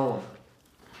 Oh, it's on.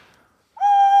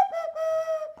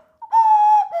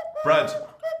 Brad.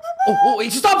 Oh,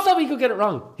 stop, he could get it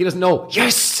wrong. He doesn't know.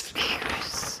 Yes.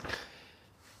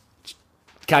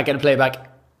 Can't get a playback.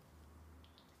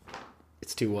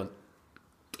 It's 2-1.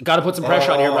 Gotta put some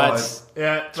pressure on here, Brad.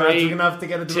 Yeah, Three, Brad, you're going to have to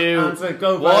get a two, answer.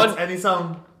 Go, one. Brad. Any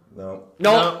song. No.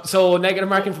 No, so negative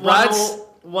marking for Brad's.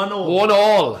 1-0.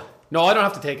 1-1. No, I don't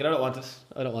have to take it. I don't want it.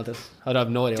 I don't have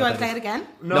no idea. Do you what want to play that it again?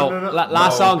 No.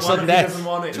 Last song, One Sudden if he Death. doesn't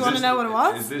want it. Do you want to know what it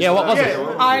was? Yeah, what was it?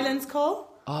 Yeah. Ireland's Call.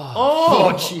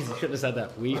 Oh, jeez, I shouldn't have said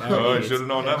that. We are. Oh, I idiots. should have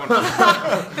known that one.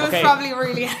 It was Okay. probably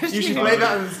really You should play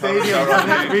that in the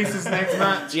stadium for Reese's next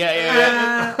match.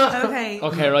 Yeah. okay.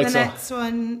 Okay, right, The so- next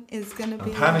one is going to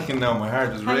be. Panicking now, my heart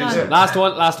is Hang on. racing. Last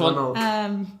one.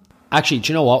 1-0. Actually,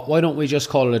 do you know what? Why don't we just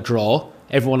call it a draw?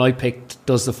 Everyone I picked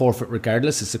does the forfeit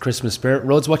regardless. It's the Christmas spirit.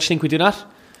 Rhodes, what do you think we do that?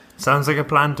 Sounds like a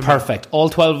plan to me. Perfect. All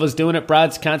 12 of us doing it.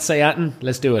 Brad's can't say anything.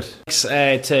 Let's do it. Thanks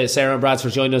to Sarah and Brad's for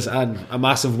joining us, and a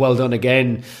massive well done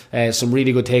again. Some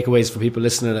really good takeaways for people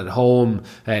listening at home.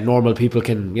 Normal people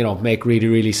can, make really,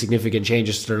 really significant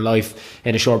changes to their life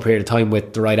in a short period of time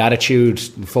with the right attitude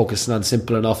and focusing on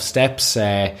simple enough steps.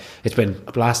 It's been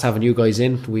a blast having you guys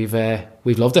in. We've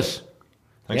loved it.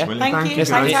 Thanks, Yeah. William. Thank Thank you. you.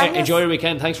 Listen, Thanks for having us. enjoy your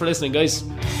weekend. Thanks for listening, guys.